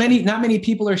 I guess not many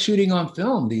people are shooting on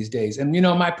film these days. And,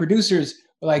 my producers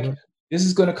were like, this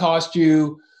is going to cost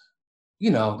you,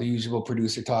 the usual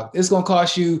producer talk. It's going to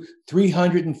cost you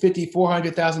 $350,000,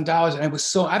 $400,000. And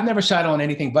I've never shot on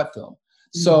anything but film.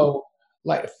 So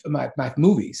like my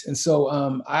movies. And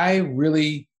so I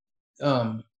really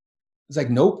was like,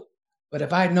 nope. But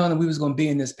if I had known that we was going to be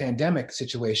in this pandemic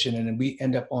situation and then we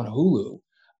end up on Hulu,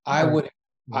 I would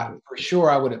have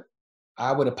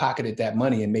pocketed that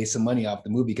money and made some money off the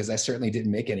movie, because I certainly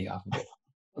didn't make any off of it.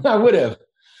 I would have.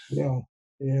 Yeah.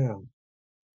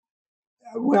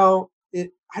 Well,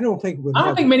 I don't think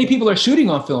many people are shooting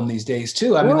on film these days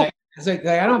too. I mean, I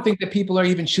don't think that people are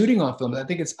even shooting on film. I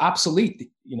think it's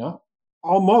obsolete,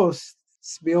 Almost.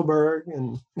 Spielberg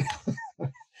and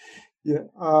there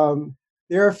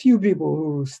are a few people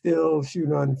who still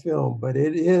shoot on film, but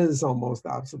it is almost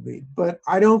obsolete. But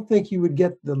I don't think you would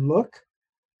get the look.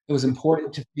 It was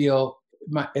important to feel,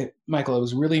 Michael, it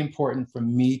was really important for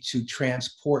me to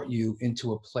transport you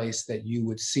into a place that you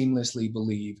would seamlessly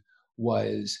believe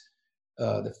was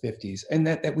the 50s, and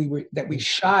that we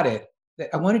shot it.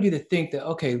 That I wanted you to think that,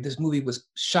 okay, this movie was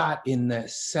shot in the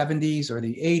 70s or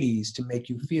the 80s to make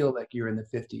you feel like you're in the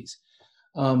 50s.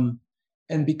 And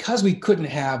because we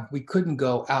couldn't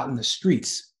go out in the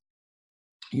streets,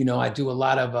 I do a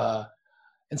lot of,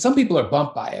 and some people are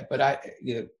bumped by it, but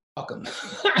fuck them.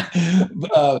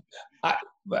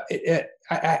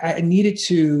 I needed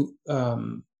to,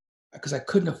 because I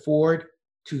couldn't afford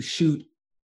to shoot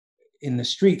in the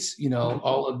streets, you know,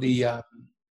 all of the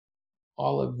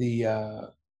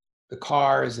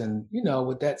cars, and you know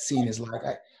what that scene is like.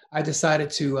 I decided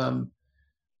to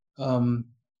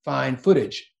find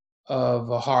footage of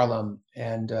Harlem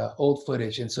and old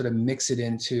footage and sort of mix it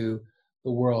into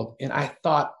the world. And I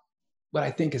thought what I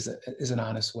think is an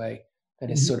honest way that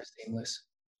is sort of seamless.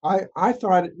 I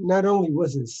thought not only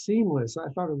was it seamless, I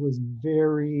thought it was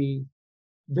very,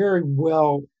 very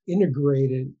well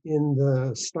integrated in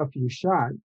the stuff you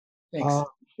shot. Thanks.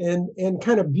 And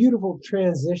kind of beautiful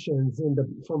transitions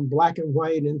from black and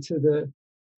white into the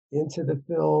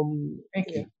film.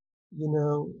 Thank you. You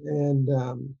know,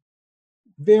 and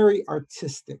very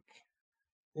artistic.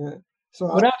 Yeah. So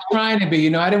what I was trying to be, you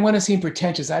know, I didn't want to seem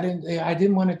pretentious. I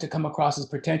didn't want it to come across as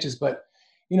pretentious, but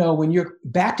you know, when you're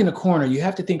backed in a corner, you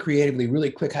have to think creatively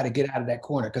really quick how to get out of that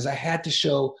corner, because I had to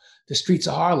show the streets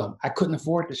of Harlem. I couldn't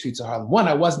afford the streets of Harlem. One,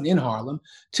 I wasn't in Harlem.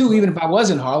 Two, even if I was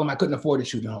in Harlem, I couldn't afford to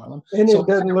shoot in Harlem. And so, it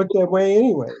doesn't look that way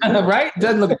anyway. Right? It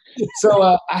doesn't look.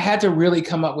 So I had to really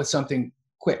come up with something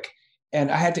quick. And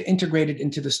I had to integrate it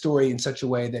into the story in such a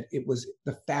way that it was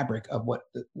the fabric of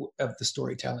the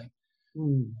storytelling.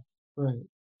 Right.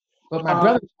 But my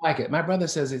brother doesn't like it. My brother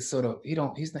says it's sort of he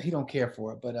don't care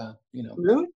for it. But you know.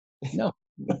 Really? No.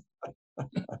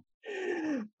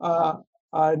 No,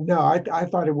 I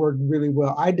thought it worked really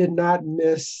well. I did not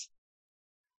miss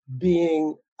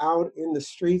being out in the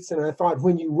streets, and I thought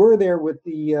when you were there with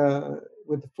the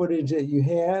footage that you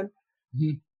had,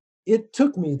 it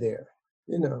took me there.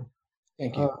 You know.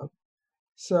 Thank you.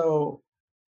 So,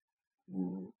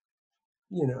 you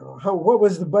know, what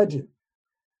was the budget?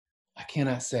 I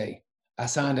cannot say. I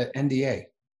signed an NDA.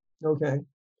 Okay.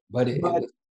 But it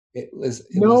was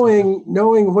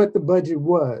knowing what the budget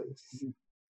was.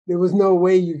 There was no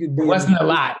way you could be. It wasn't a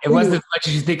lot. It wasn't as much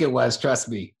as you think it was. Trust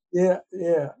me. Yeah.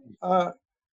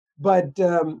 But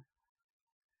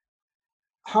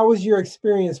how was your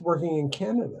experience working in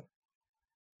Canada?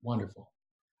 Wonderful.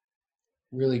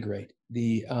 Really great.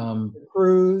 The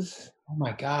cruise. Oh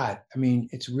my God. I mean,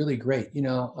 it's really great. You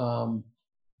know,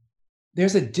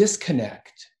 there's a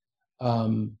disconnect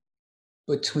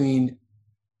between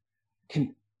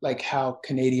like how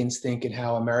Canadians think and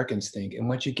how Americans think. And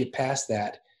once you get past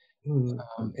that,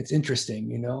 it's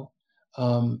interesting, you know.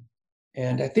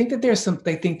 And I think that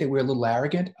they think that we're a little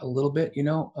arrogant, a little bit, you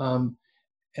know.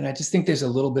 And I just think there's a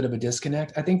little bit of a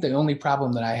disconnect. I think the only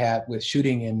problem that I had with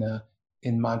shooting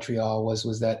in Montreal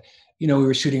was that, you know, we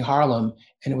were shooting Harlem,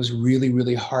 and it was really,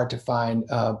 really hard to find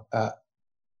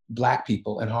Black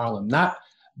people in Harlem, not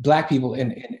Black people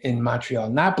in Montreal,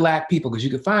 not Black people, because you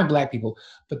could find Black people,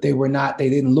 but they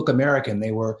didn't look American.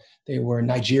 They were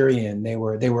Nigerian. They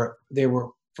were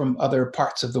from other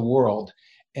parts of the world.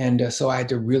 And so I had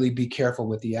to really be careful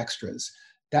with the extras.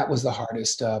 That was the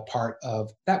hardest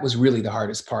that was really the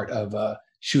hardest part of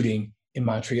shooting in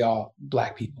Montreal,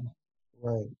 Black people.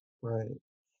 Right.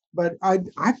 But I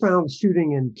found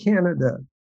shooting in Canada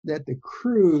that the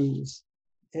crews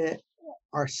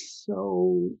are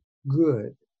so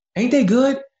good. Ain't they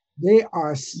good? They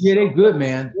are. Yeah, they're good,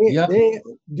 man. They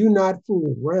do not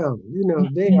fool around. You know,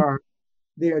 they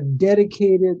are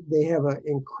dedicated. They have an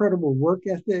incredible work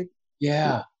ethic.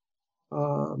 Yeah.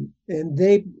 And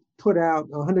they put out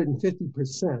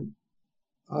 150%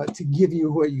 to give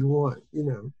you what you want. You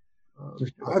know,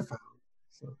 I found.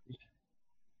 So,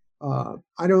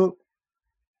 I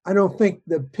don't think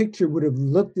the picture would have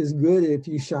looked as good if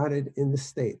you shot it in the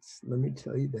States. Let me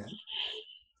tell you that.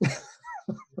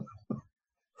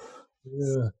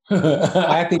 Yeah.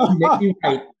 I think you may be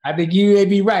right. I think you may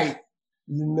be right.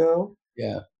 You know?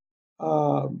 Yeah.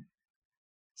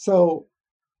 So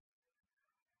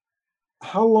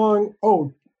how long?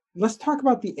 Oh, let's talk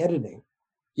about the editing.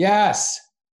 Yes.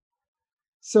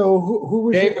 So who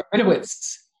was David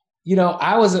Ridowitz? You know,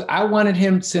 I wanted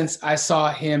him since I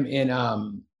saw him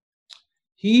in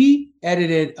he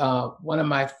edited one of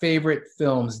my favorite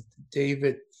films.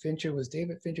 David Fincher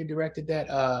directed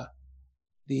that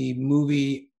the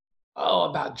movie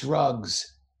about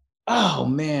drugs. Oh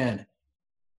man.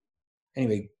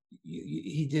 Anyway,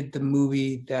 he did the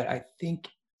movie that I think,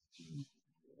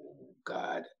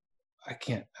 God, I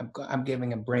can't, I'm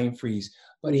giving a brain freeze,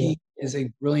 but he is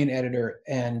a brilliant editor,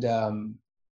 and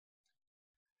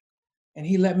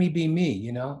he let me be me,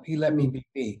 you know, he let me be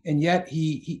me. And yet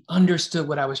he understood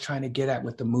what I was trying to get at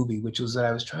with the movie, which was that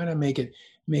I was trying to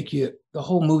make you, the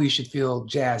whole movie should feel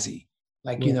jazzy.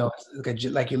 Like, you know,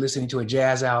 like you're listening to a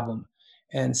jazz album,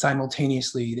 and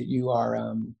simultaneously that you're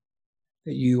a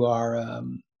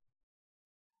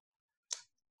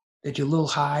little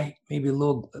high, maybe a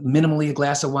little minimally a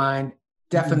glass of wine,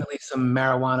 definitely some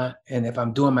marijuana. And if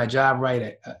I'm doing my job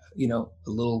right, you know, a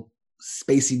little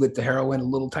spacey with the heroin, a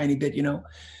little tiny bit, you know.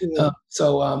 Yeah.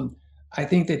 I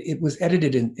think that it was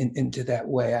edited into that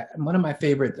way. One of my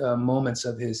favorite moments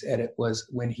of his edit was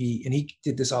when he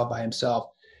did this all by himself,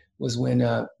 was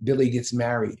when Billie gets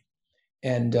married,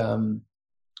 and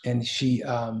she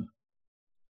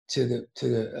to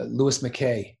Louis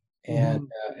McKay, and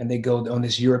they go on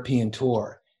this European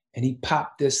tour, and he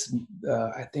popped this.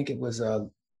 I think it was I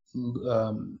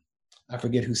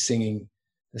forget who's singing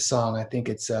the song. I think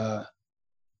it's either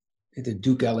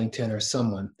Duke Ellington or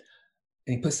someone.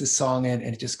 And he puts this song in,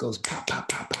 and it just goes pop, pop,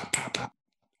 pop, pop, pop, pop.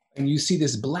 And you see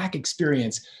this Black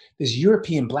experience, this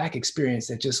European Black experience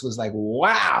that just was like,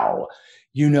 wow,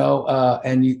 you know,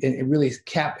 and it really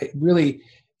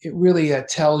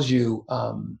tells you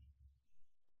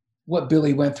what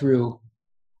Billie went through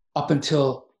up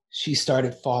until she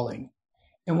started falling.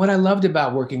 And what I loved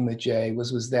about working with Jay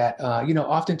was that, you know,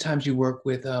 oftentimes you work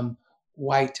with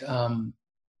white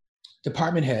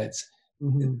department heads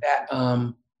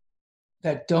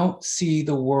that don't see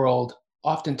the world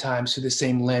oftentimes through the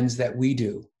same lens that we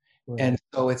do. Right. And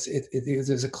so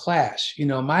there's a clash. You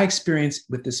know, my experience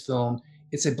with this film,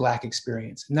 it's a Black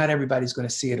experience. Not everybody's going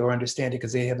to see it or understand it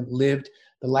because they haven't lived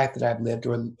the life that I've lived,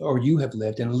 or you have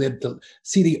lived, and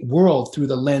see the world through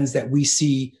the lens that we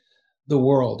see the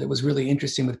world. It was really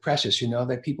interesting with Precious, you know,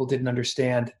 that people didn't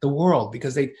understand the world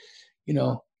because they, you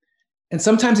know, and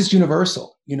sometimes it's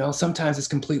universal, you know, sometimes it's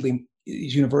completely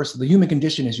universal. The human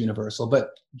condition is universal,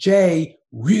 but Jay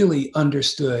really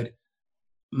understood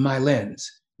my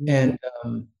lens. And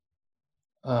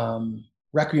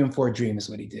Requiem for a Dream is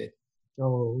what he did.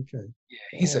 Oh, okay.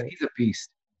 Yeah, he's a beast.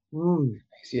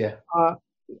 Yeah.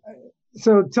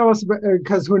 So tell us about,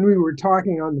 because when we were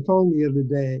talking on the phone the other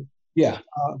day,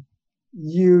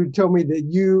 you told me that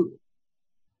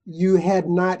you had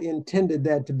not intended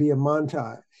that to be a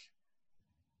montage.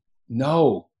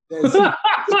 No.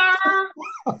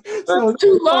 So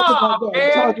too long,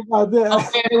 man. Talk about that. Oh,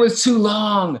 man, it was too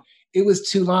long. It was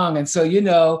too long. And so, you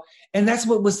know, and that's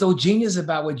what was so genius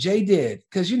about what Jay did.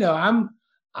 Because, you know,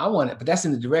 I want it, but that's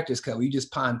in the director's cut where you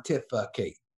just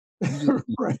pontificate. You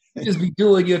just be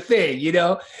doing your thing, you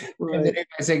know? Right. And then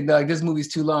everybody saying, no, this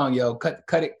movie's too long, yo. Cut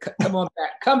it. Come on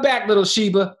back. Come back, little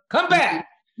Sheba. Come back.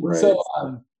 Right.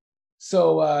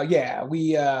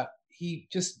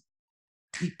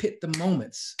 He picked the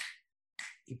moments.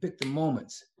 And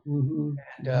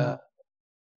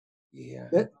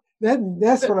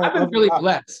that's what I've been really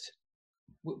blessed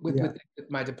with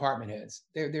my department heads.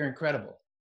 They're incredible.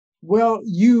 Well,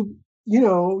 you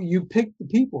pick the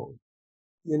people,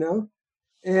 you know,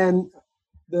 and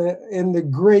the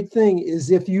great thing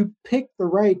is if you pick the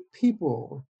right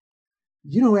people,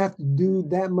 you don't have to do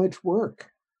that much work,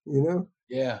 you know.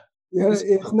 Yeah.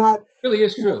 It's not. It really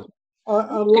is true.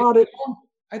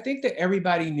 I think that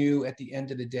everybody knew at the end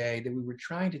of the day that we were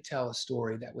trying to tell a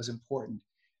story that was important,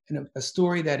 and a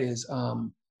story that is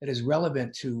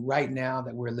relevant to right now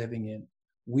that we're living in.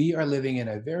 We are living in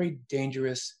a very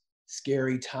dangerous,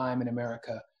 scary time in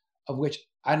America, of which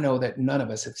I know that none of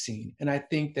us have seen. And I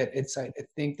think that it's like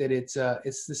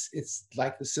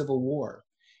the Civil War,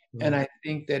 and I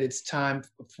think that it's time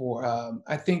for.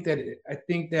 I think that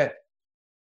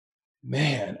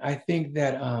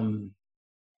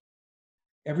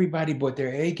everybody brought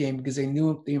their A game because they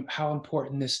knew how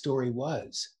important this story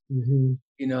was. You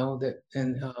know, that,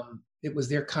 and it was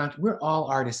their we're all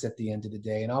artists at the end of the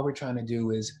day, and all we're trying to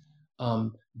do is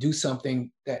do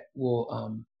something that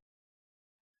will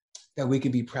that we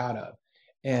can be proud of.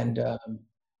 And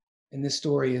this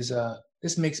story is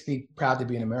this makes me proud to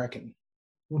be an American.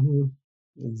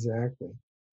 Exactly.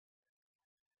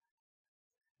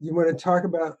 You want to talk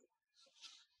about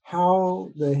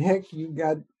how the heck you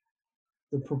got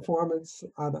the performance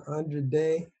out of Andra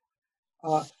Day?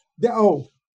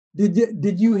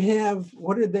 Did you have,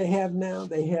 what did they have now?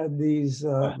 They have these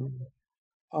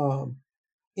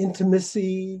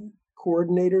intimacy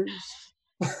coordinators.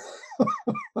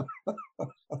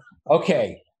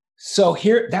 Okay, so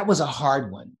here, that was a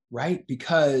hard one, right?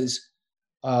 Because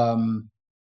I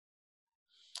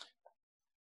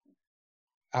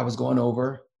was going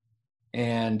over,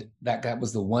 and that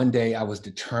was the one day I was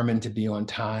determined to be on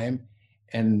time.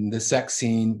 And the sex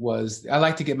scene was, I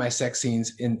like to get my sex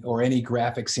scenes in, or any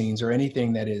graphic scenes or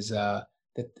anything that is, that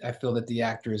I feel that the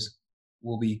actors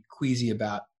will be queasy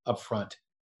about up front.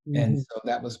 And so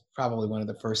that was probably one of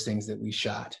the first things that we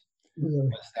shot,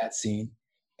 was that scene.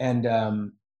 And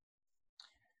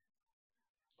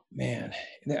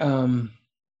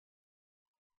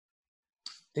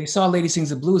they saw Lady Sings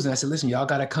the Blues, and I said, listen, y'all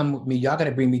got to come with me. Y'all got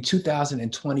to bring me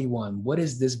 2021. What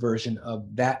is this version of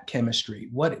that chemistry?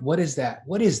 What is that?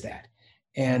 What is that?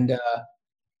 And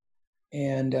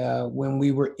when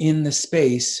we were in the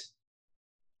space,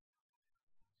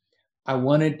 I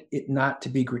wanted it not to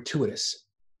be gratuitous.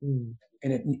 Mm.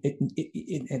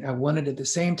 And I wanted at the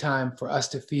same time for us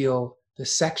to feel the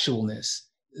sexualness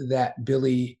that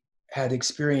Billie had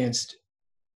experienced,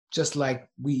 just like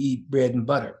we eat bread and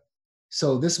butter.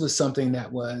 So this was something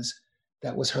that was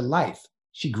her life.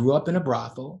 She grew up in a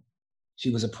brothel. She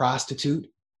was a prostitute.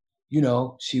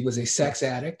 She was a sex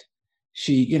addict.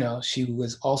 She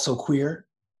was also queer.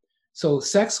 So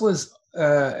sex was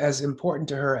as important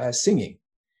to her as singing.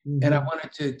 Mm-hmm. And I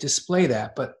wanted to display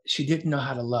that, but she didn't know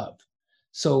how to love.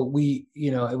 So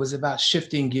it was about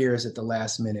shifting gears at the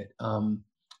last minute,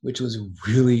 which was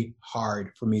really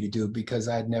hard for me to do because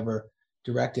I'd never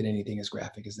directed anything as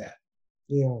graphic as that.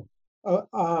 Yeah.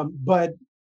 But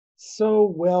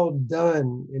so well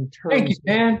done in terms Thank you,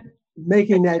 man. of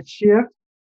making that shift,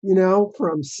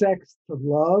 from sex to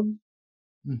love.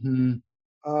 Mm-hmm.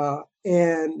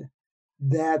 And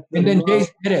that. And then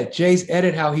Jay's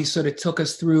edit, how he sort of took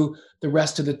us through the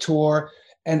rest of the tour.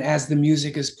 And as the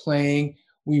music is playing,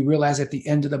 we realize at the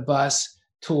end of the bus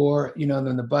tour,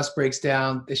 then the bus breaks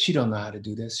down, that she don't know how to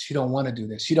do this. She don't want to do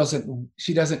this. She doesn't,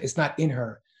 it's not in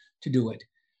her to do it.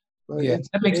 But yeah,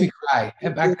 that makes me cry.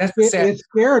 It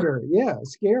scared her. Yeah, it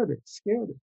scared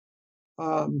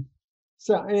her.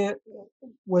 So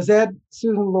was that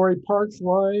Susan Laurie Park's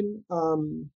line?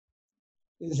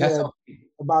 Is that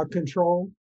about control?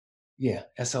 Yeah,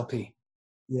 SLP.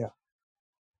 Yeah.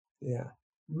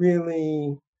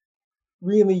 Really,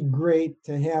 really great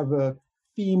to have a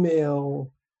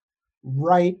female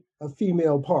write a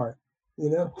female part,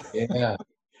 Yeah.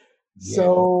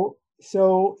 So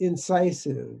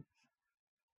incisive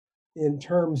in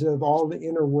terms of all the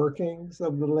inner workings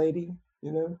of the lady,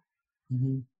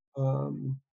 Mm-hmm.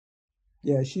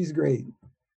 Yeah, she's great.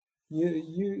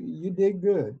 You did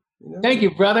good. Thank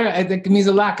you, brother. I think it means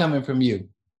a lot coming from you.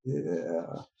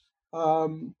 Yeah.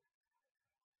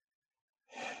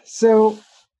 So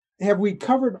have we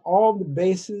covered all the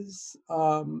bases?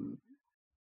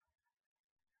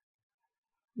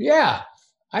 Yeah,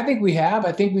 I think we have.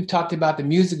 I think we've talked about the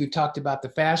music. We've talked about the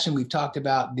fashion. We've talked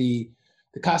about the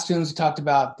costumes. We talked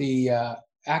about the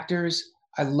actors.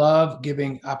 I love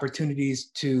giving opportunities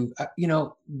to,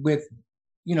 with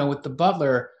the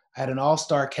Butler, I had an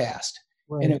all-star cast.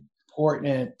 Right. And it's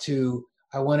important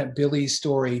I wanted Billie's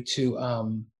story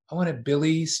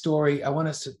I want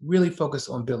us to really focus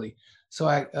on Billie. So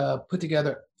I put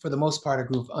together, for the most part, a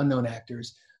group of unknown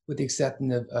actors, with the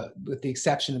exception of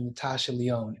Natasha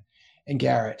Lyonne and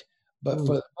Garrett. But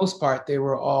for the most part, they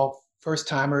were all first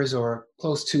timers or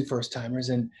close to first timers,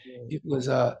 and it was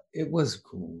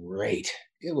great.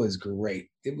 It was great.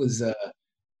 It was a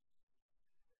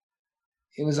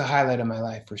highlight of my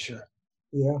life for sure.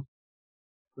 Yeah,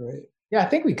 great. Yeah, I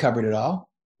think we covered it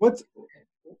all. What's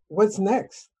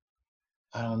next?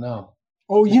 I don't know.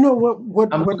 Oh, you know what?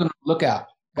 I'm looking to look out.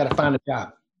 Got to find a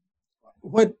job.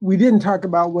 What we didn't talk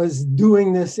about was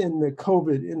doing this in the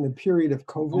period of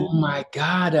COVID. Oh my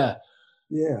God.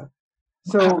 Yeah.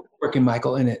 So how are you working,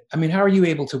 Michael, in it? I mean, how are you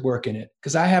able to work in it?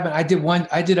 Because I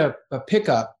did a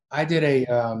pickup. I did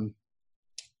an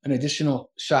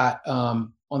additional shot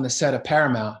on the set of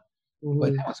Paramount,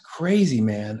 but that was crazy,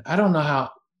 man. I don't know how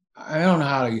to, I don't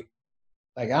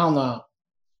know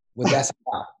what that's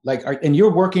about. And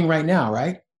you're working right now,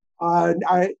 right?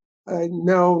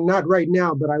 No, not right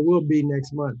now, but I will be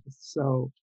next month. So,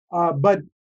 but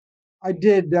I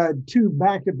did 2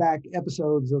 back-to-back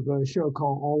episodes of a show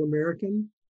called All American.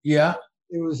 Yeah.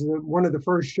 It was one of the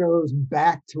first shows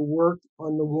back to work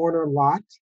on the Warner lot.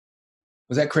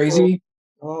 Was that crazy?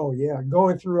 Oh yeah,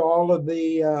 going through all of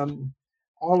the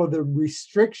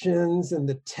restrictions and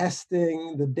the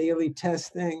testing, the daily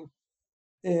testing,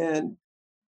 and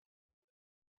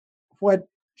what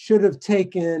should have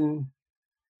taken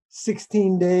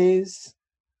 16 days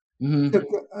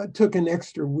took an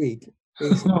extra week.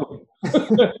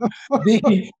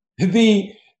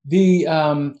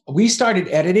 We started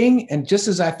editing, and just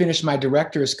as I finished my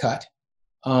director's cut,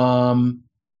 the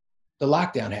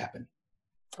lockdown happened.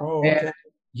 Oh, okay.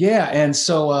 And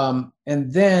so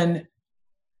and then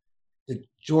the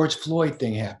George Floyd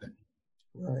thing happened.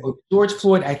 Right. Well, George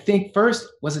Floyd, I think first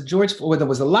was it George Floyd? There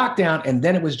was a lockdown, and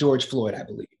then it was George Floyd, I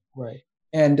believe. Right.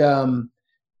 And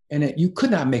you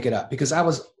could not make it up, because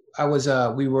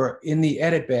we were in the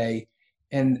edit bay,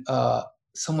 and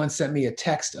someone sent me a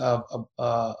text of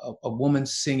a woman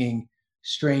singing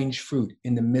 "Strange Fruit"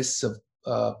 in the midst of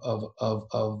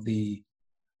the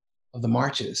of the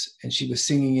marches, and she was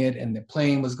singing it, and the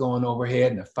plane was going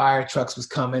overhead, and the fire trucks was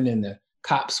coming, and the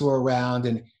cops were around,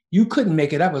 and you couldn't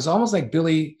make it up. It was almost like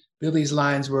Billie's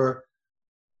lines were,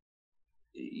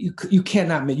 you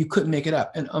couldn't make it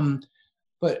up. And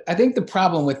but I think the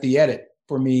problem with the edit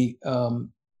for me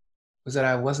was that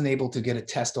I wasn't able to get a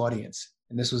test audience,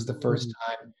 and this was the first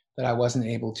time that I wasn't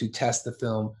able to test the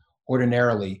film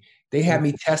ordinarily. They had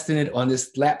me testing it on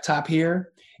this laptop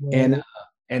here, and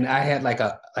I had like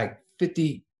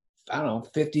 50, I don't know,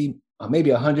 50,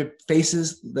 maybe 100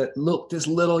 faces that looked this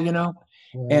little, you know,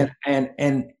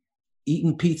 and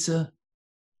eating pizza,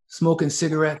 smoking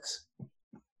cigarettes,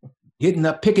 getting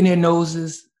up, picking their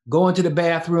noses, going to the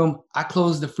bathroom. I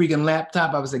closed the freaking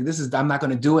laptop. I was like, I'm not going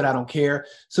to do it. I don't care.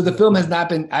 So the film has not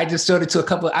been, I just showed it to a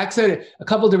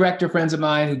couple director friends of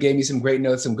mine who gave me some great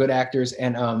notes, some good actors,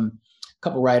 and a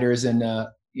couple writers. And,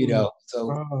 you know,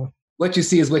 so what you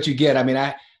see is what you get. I mean,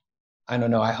 I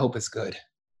don't know. I hope it's good.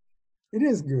 It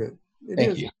is good.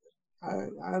 Thank you.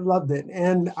 I loved it.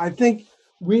 And I think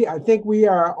we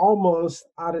are almost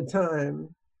out of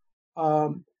time.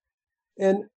 And,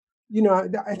 you know,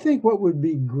 I think what would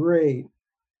be great,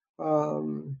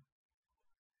 and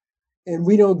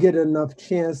we don't get enough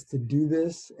chance to do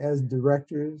this as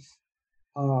directors,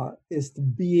 is to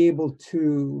be able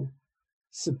to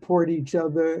support each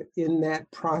other in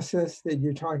that process that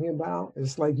you're talking about.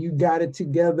 It's like, you got it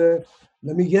together.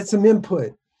 Let me get some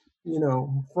input, you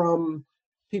know, from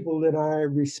people that I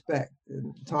respect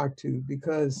and talk to,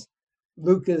 because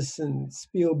Lucas and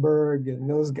Spielberg and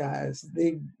those guys,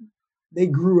 they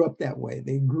grew up that way.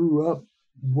 They grew up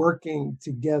working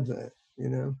together, you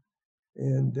know.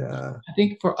 And I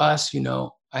think for us, you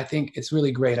know, I think it's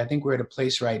really great. I think we're at a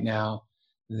place right now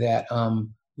that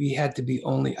we had to be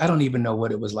I don't even know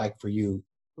what it was like for you,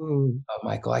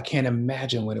 Michael. I can't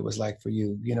imagine what it was like for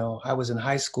you. You know, I was in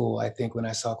high school, I think, when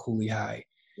I saw Cooley High.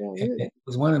 And it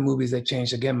was one of the movies that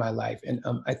changed, again, my life. And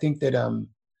I think that,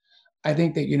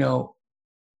 you know,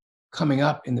 coming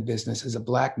up in the business as a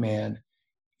Black man,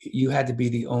 you had to be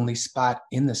the only spot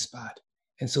in the spot.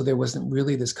 And so there wasn't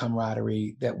really this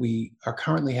camaraderie that we are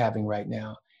currently having right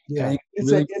now. Yeah,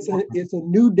 it's a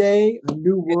new day, a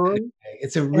new world.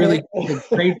 It's a really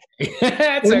great day.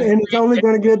 And it's only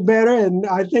going to get better. And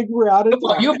I think we're out of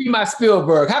time. You'll be my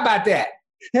Spielberg. How about that?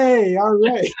 Hey, all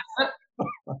right.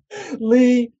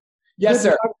 Lee. Yes,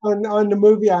 sir. On the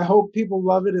movie. I hope people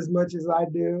love it as much as I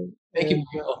do. Thank you,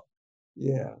 Michael.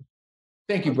 Yeah.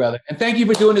 Thank you, brother. And thank you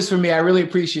for doing this for me. I really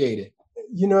appreciate it.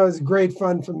 You know, it's great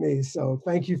fun for me. So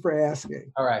thank you for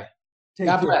asking. All right. Take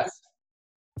God care. bless.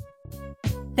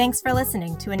 Thanks for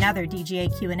listening to another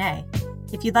DGA Q&A.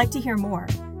 If you'd like to hear more,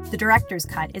 The Director's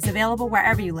Cut is available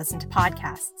wherever you listen to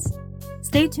podcasts.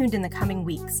 Stay tuned in the coming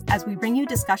weeks as we bring you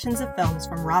discussions of films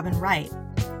from Robin Wright,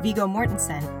 Viggo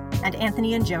Mortensen, and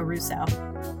Anthony and Joe Russo.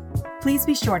 Please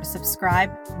be sure to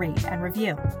subscribe, rate, and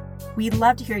review. We'd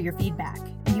love to hear your feedback,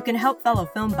 and you can help fellow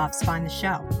film buffs find the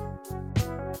show.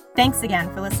 Thanks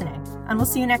again for listening, and we'll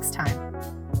see you next time.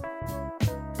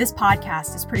 This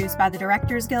podcast is produced by the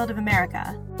Directors Guild of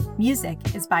America. Music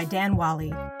is by Dan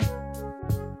Wally.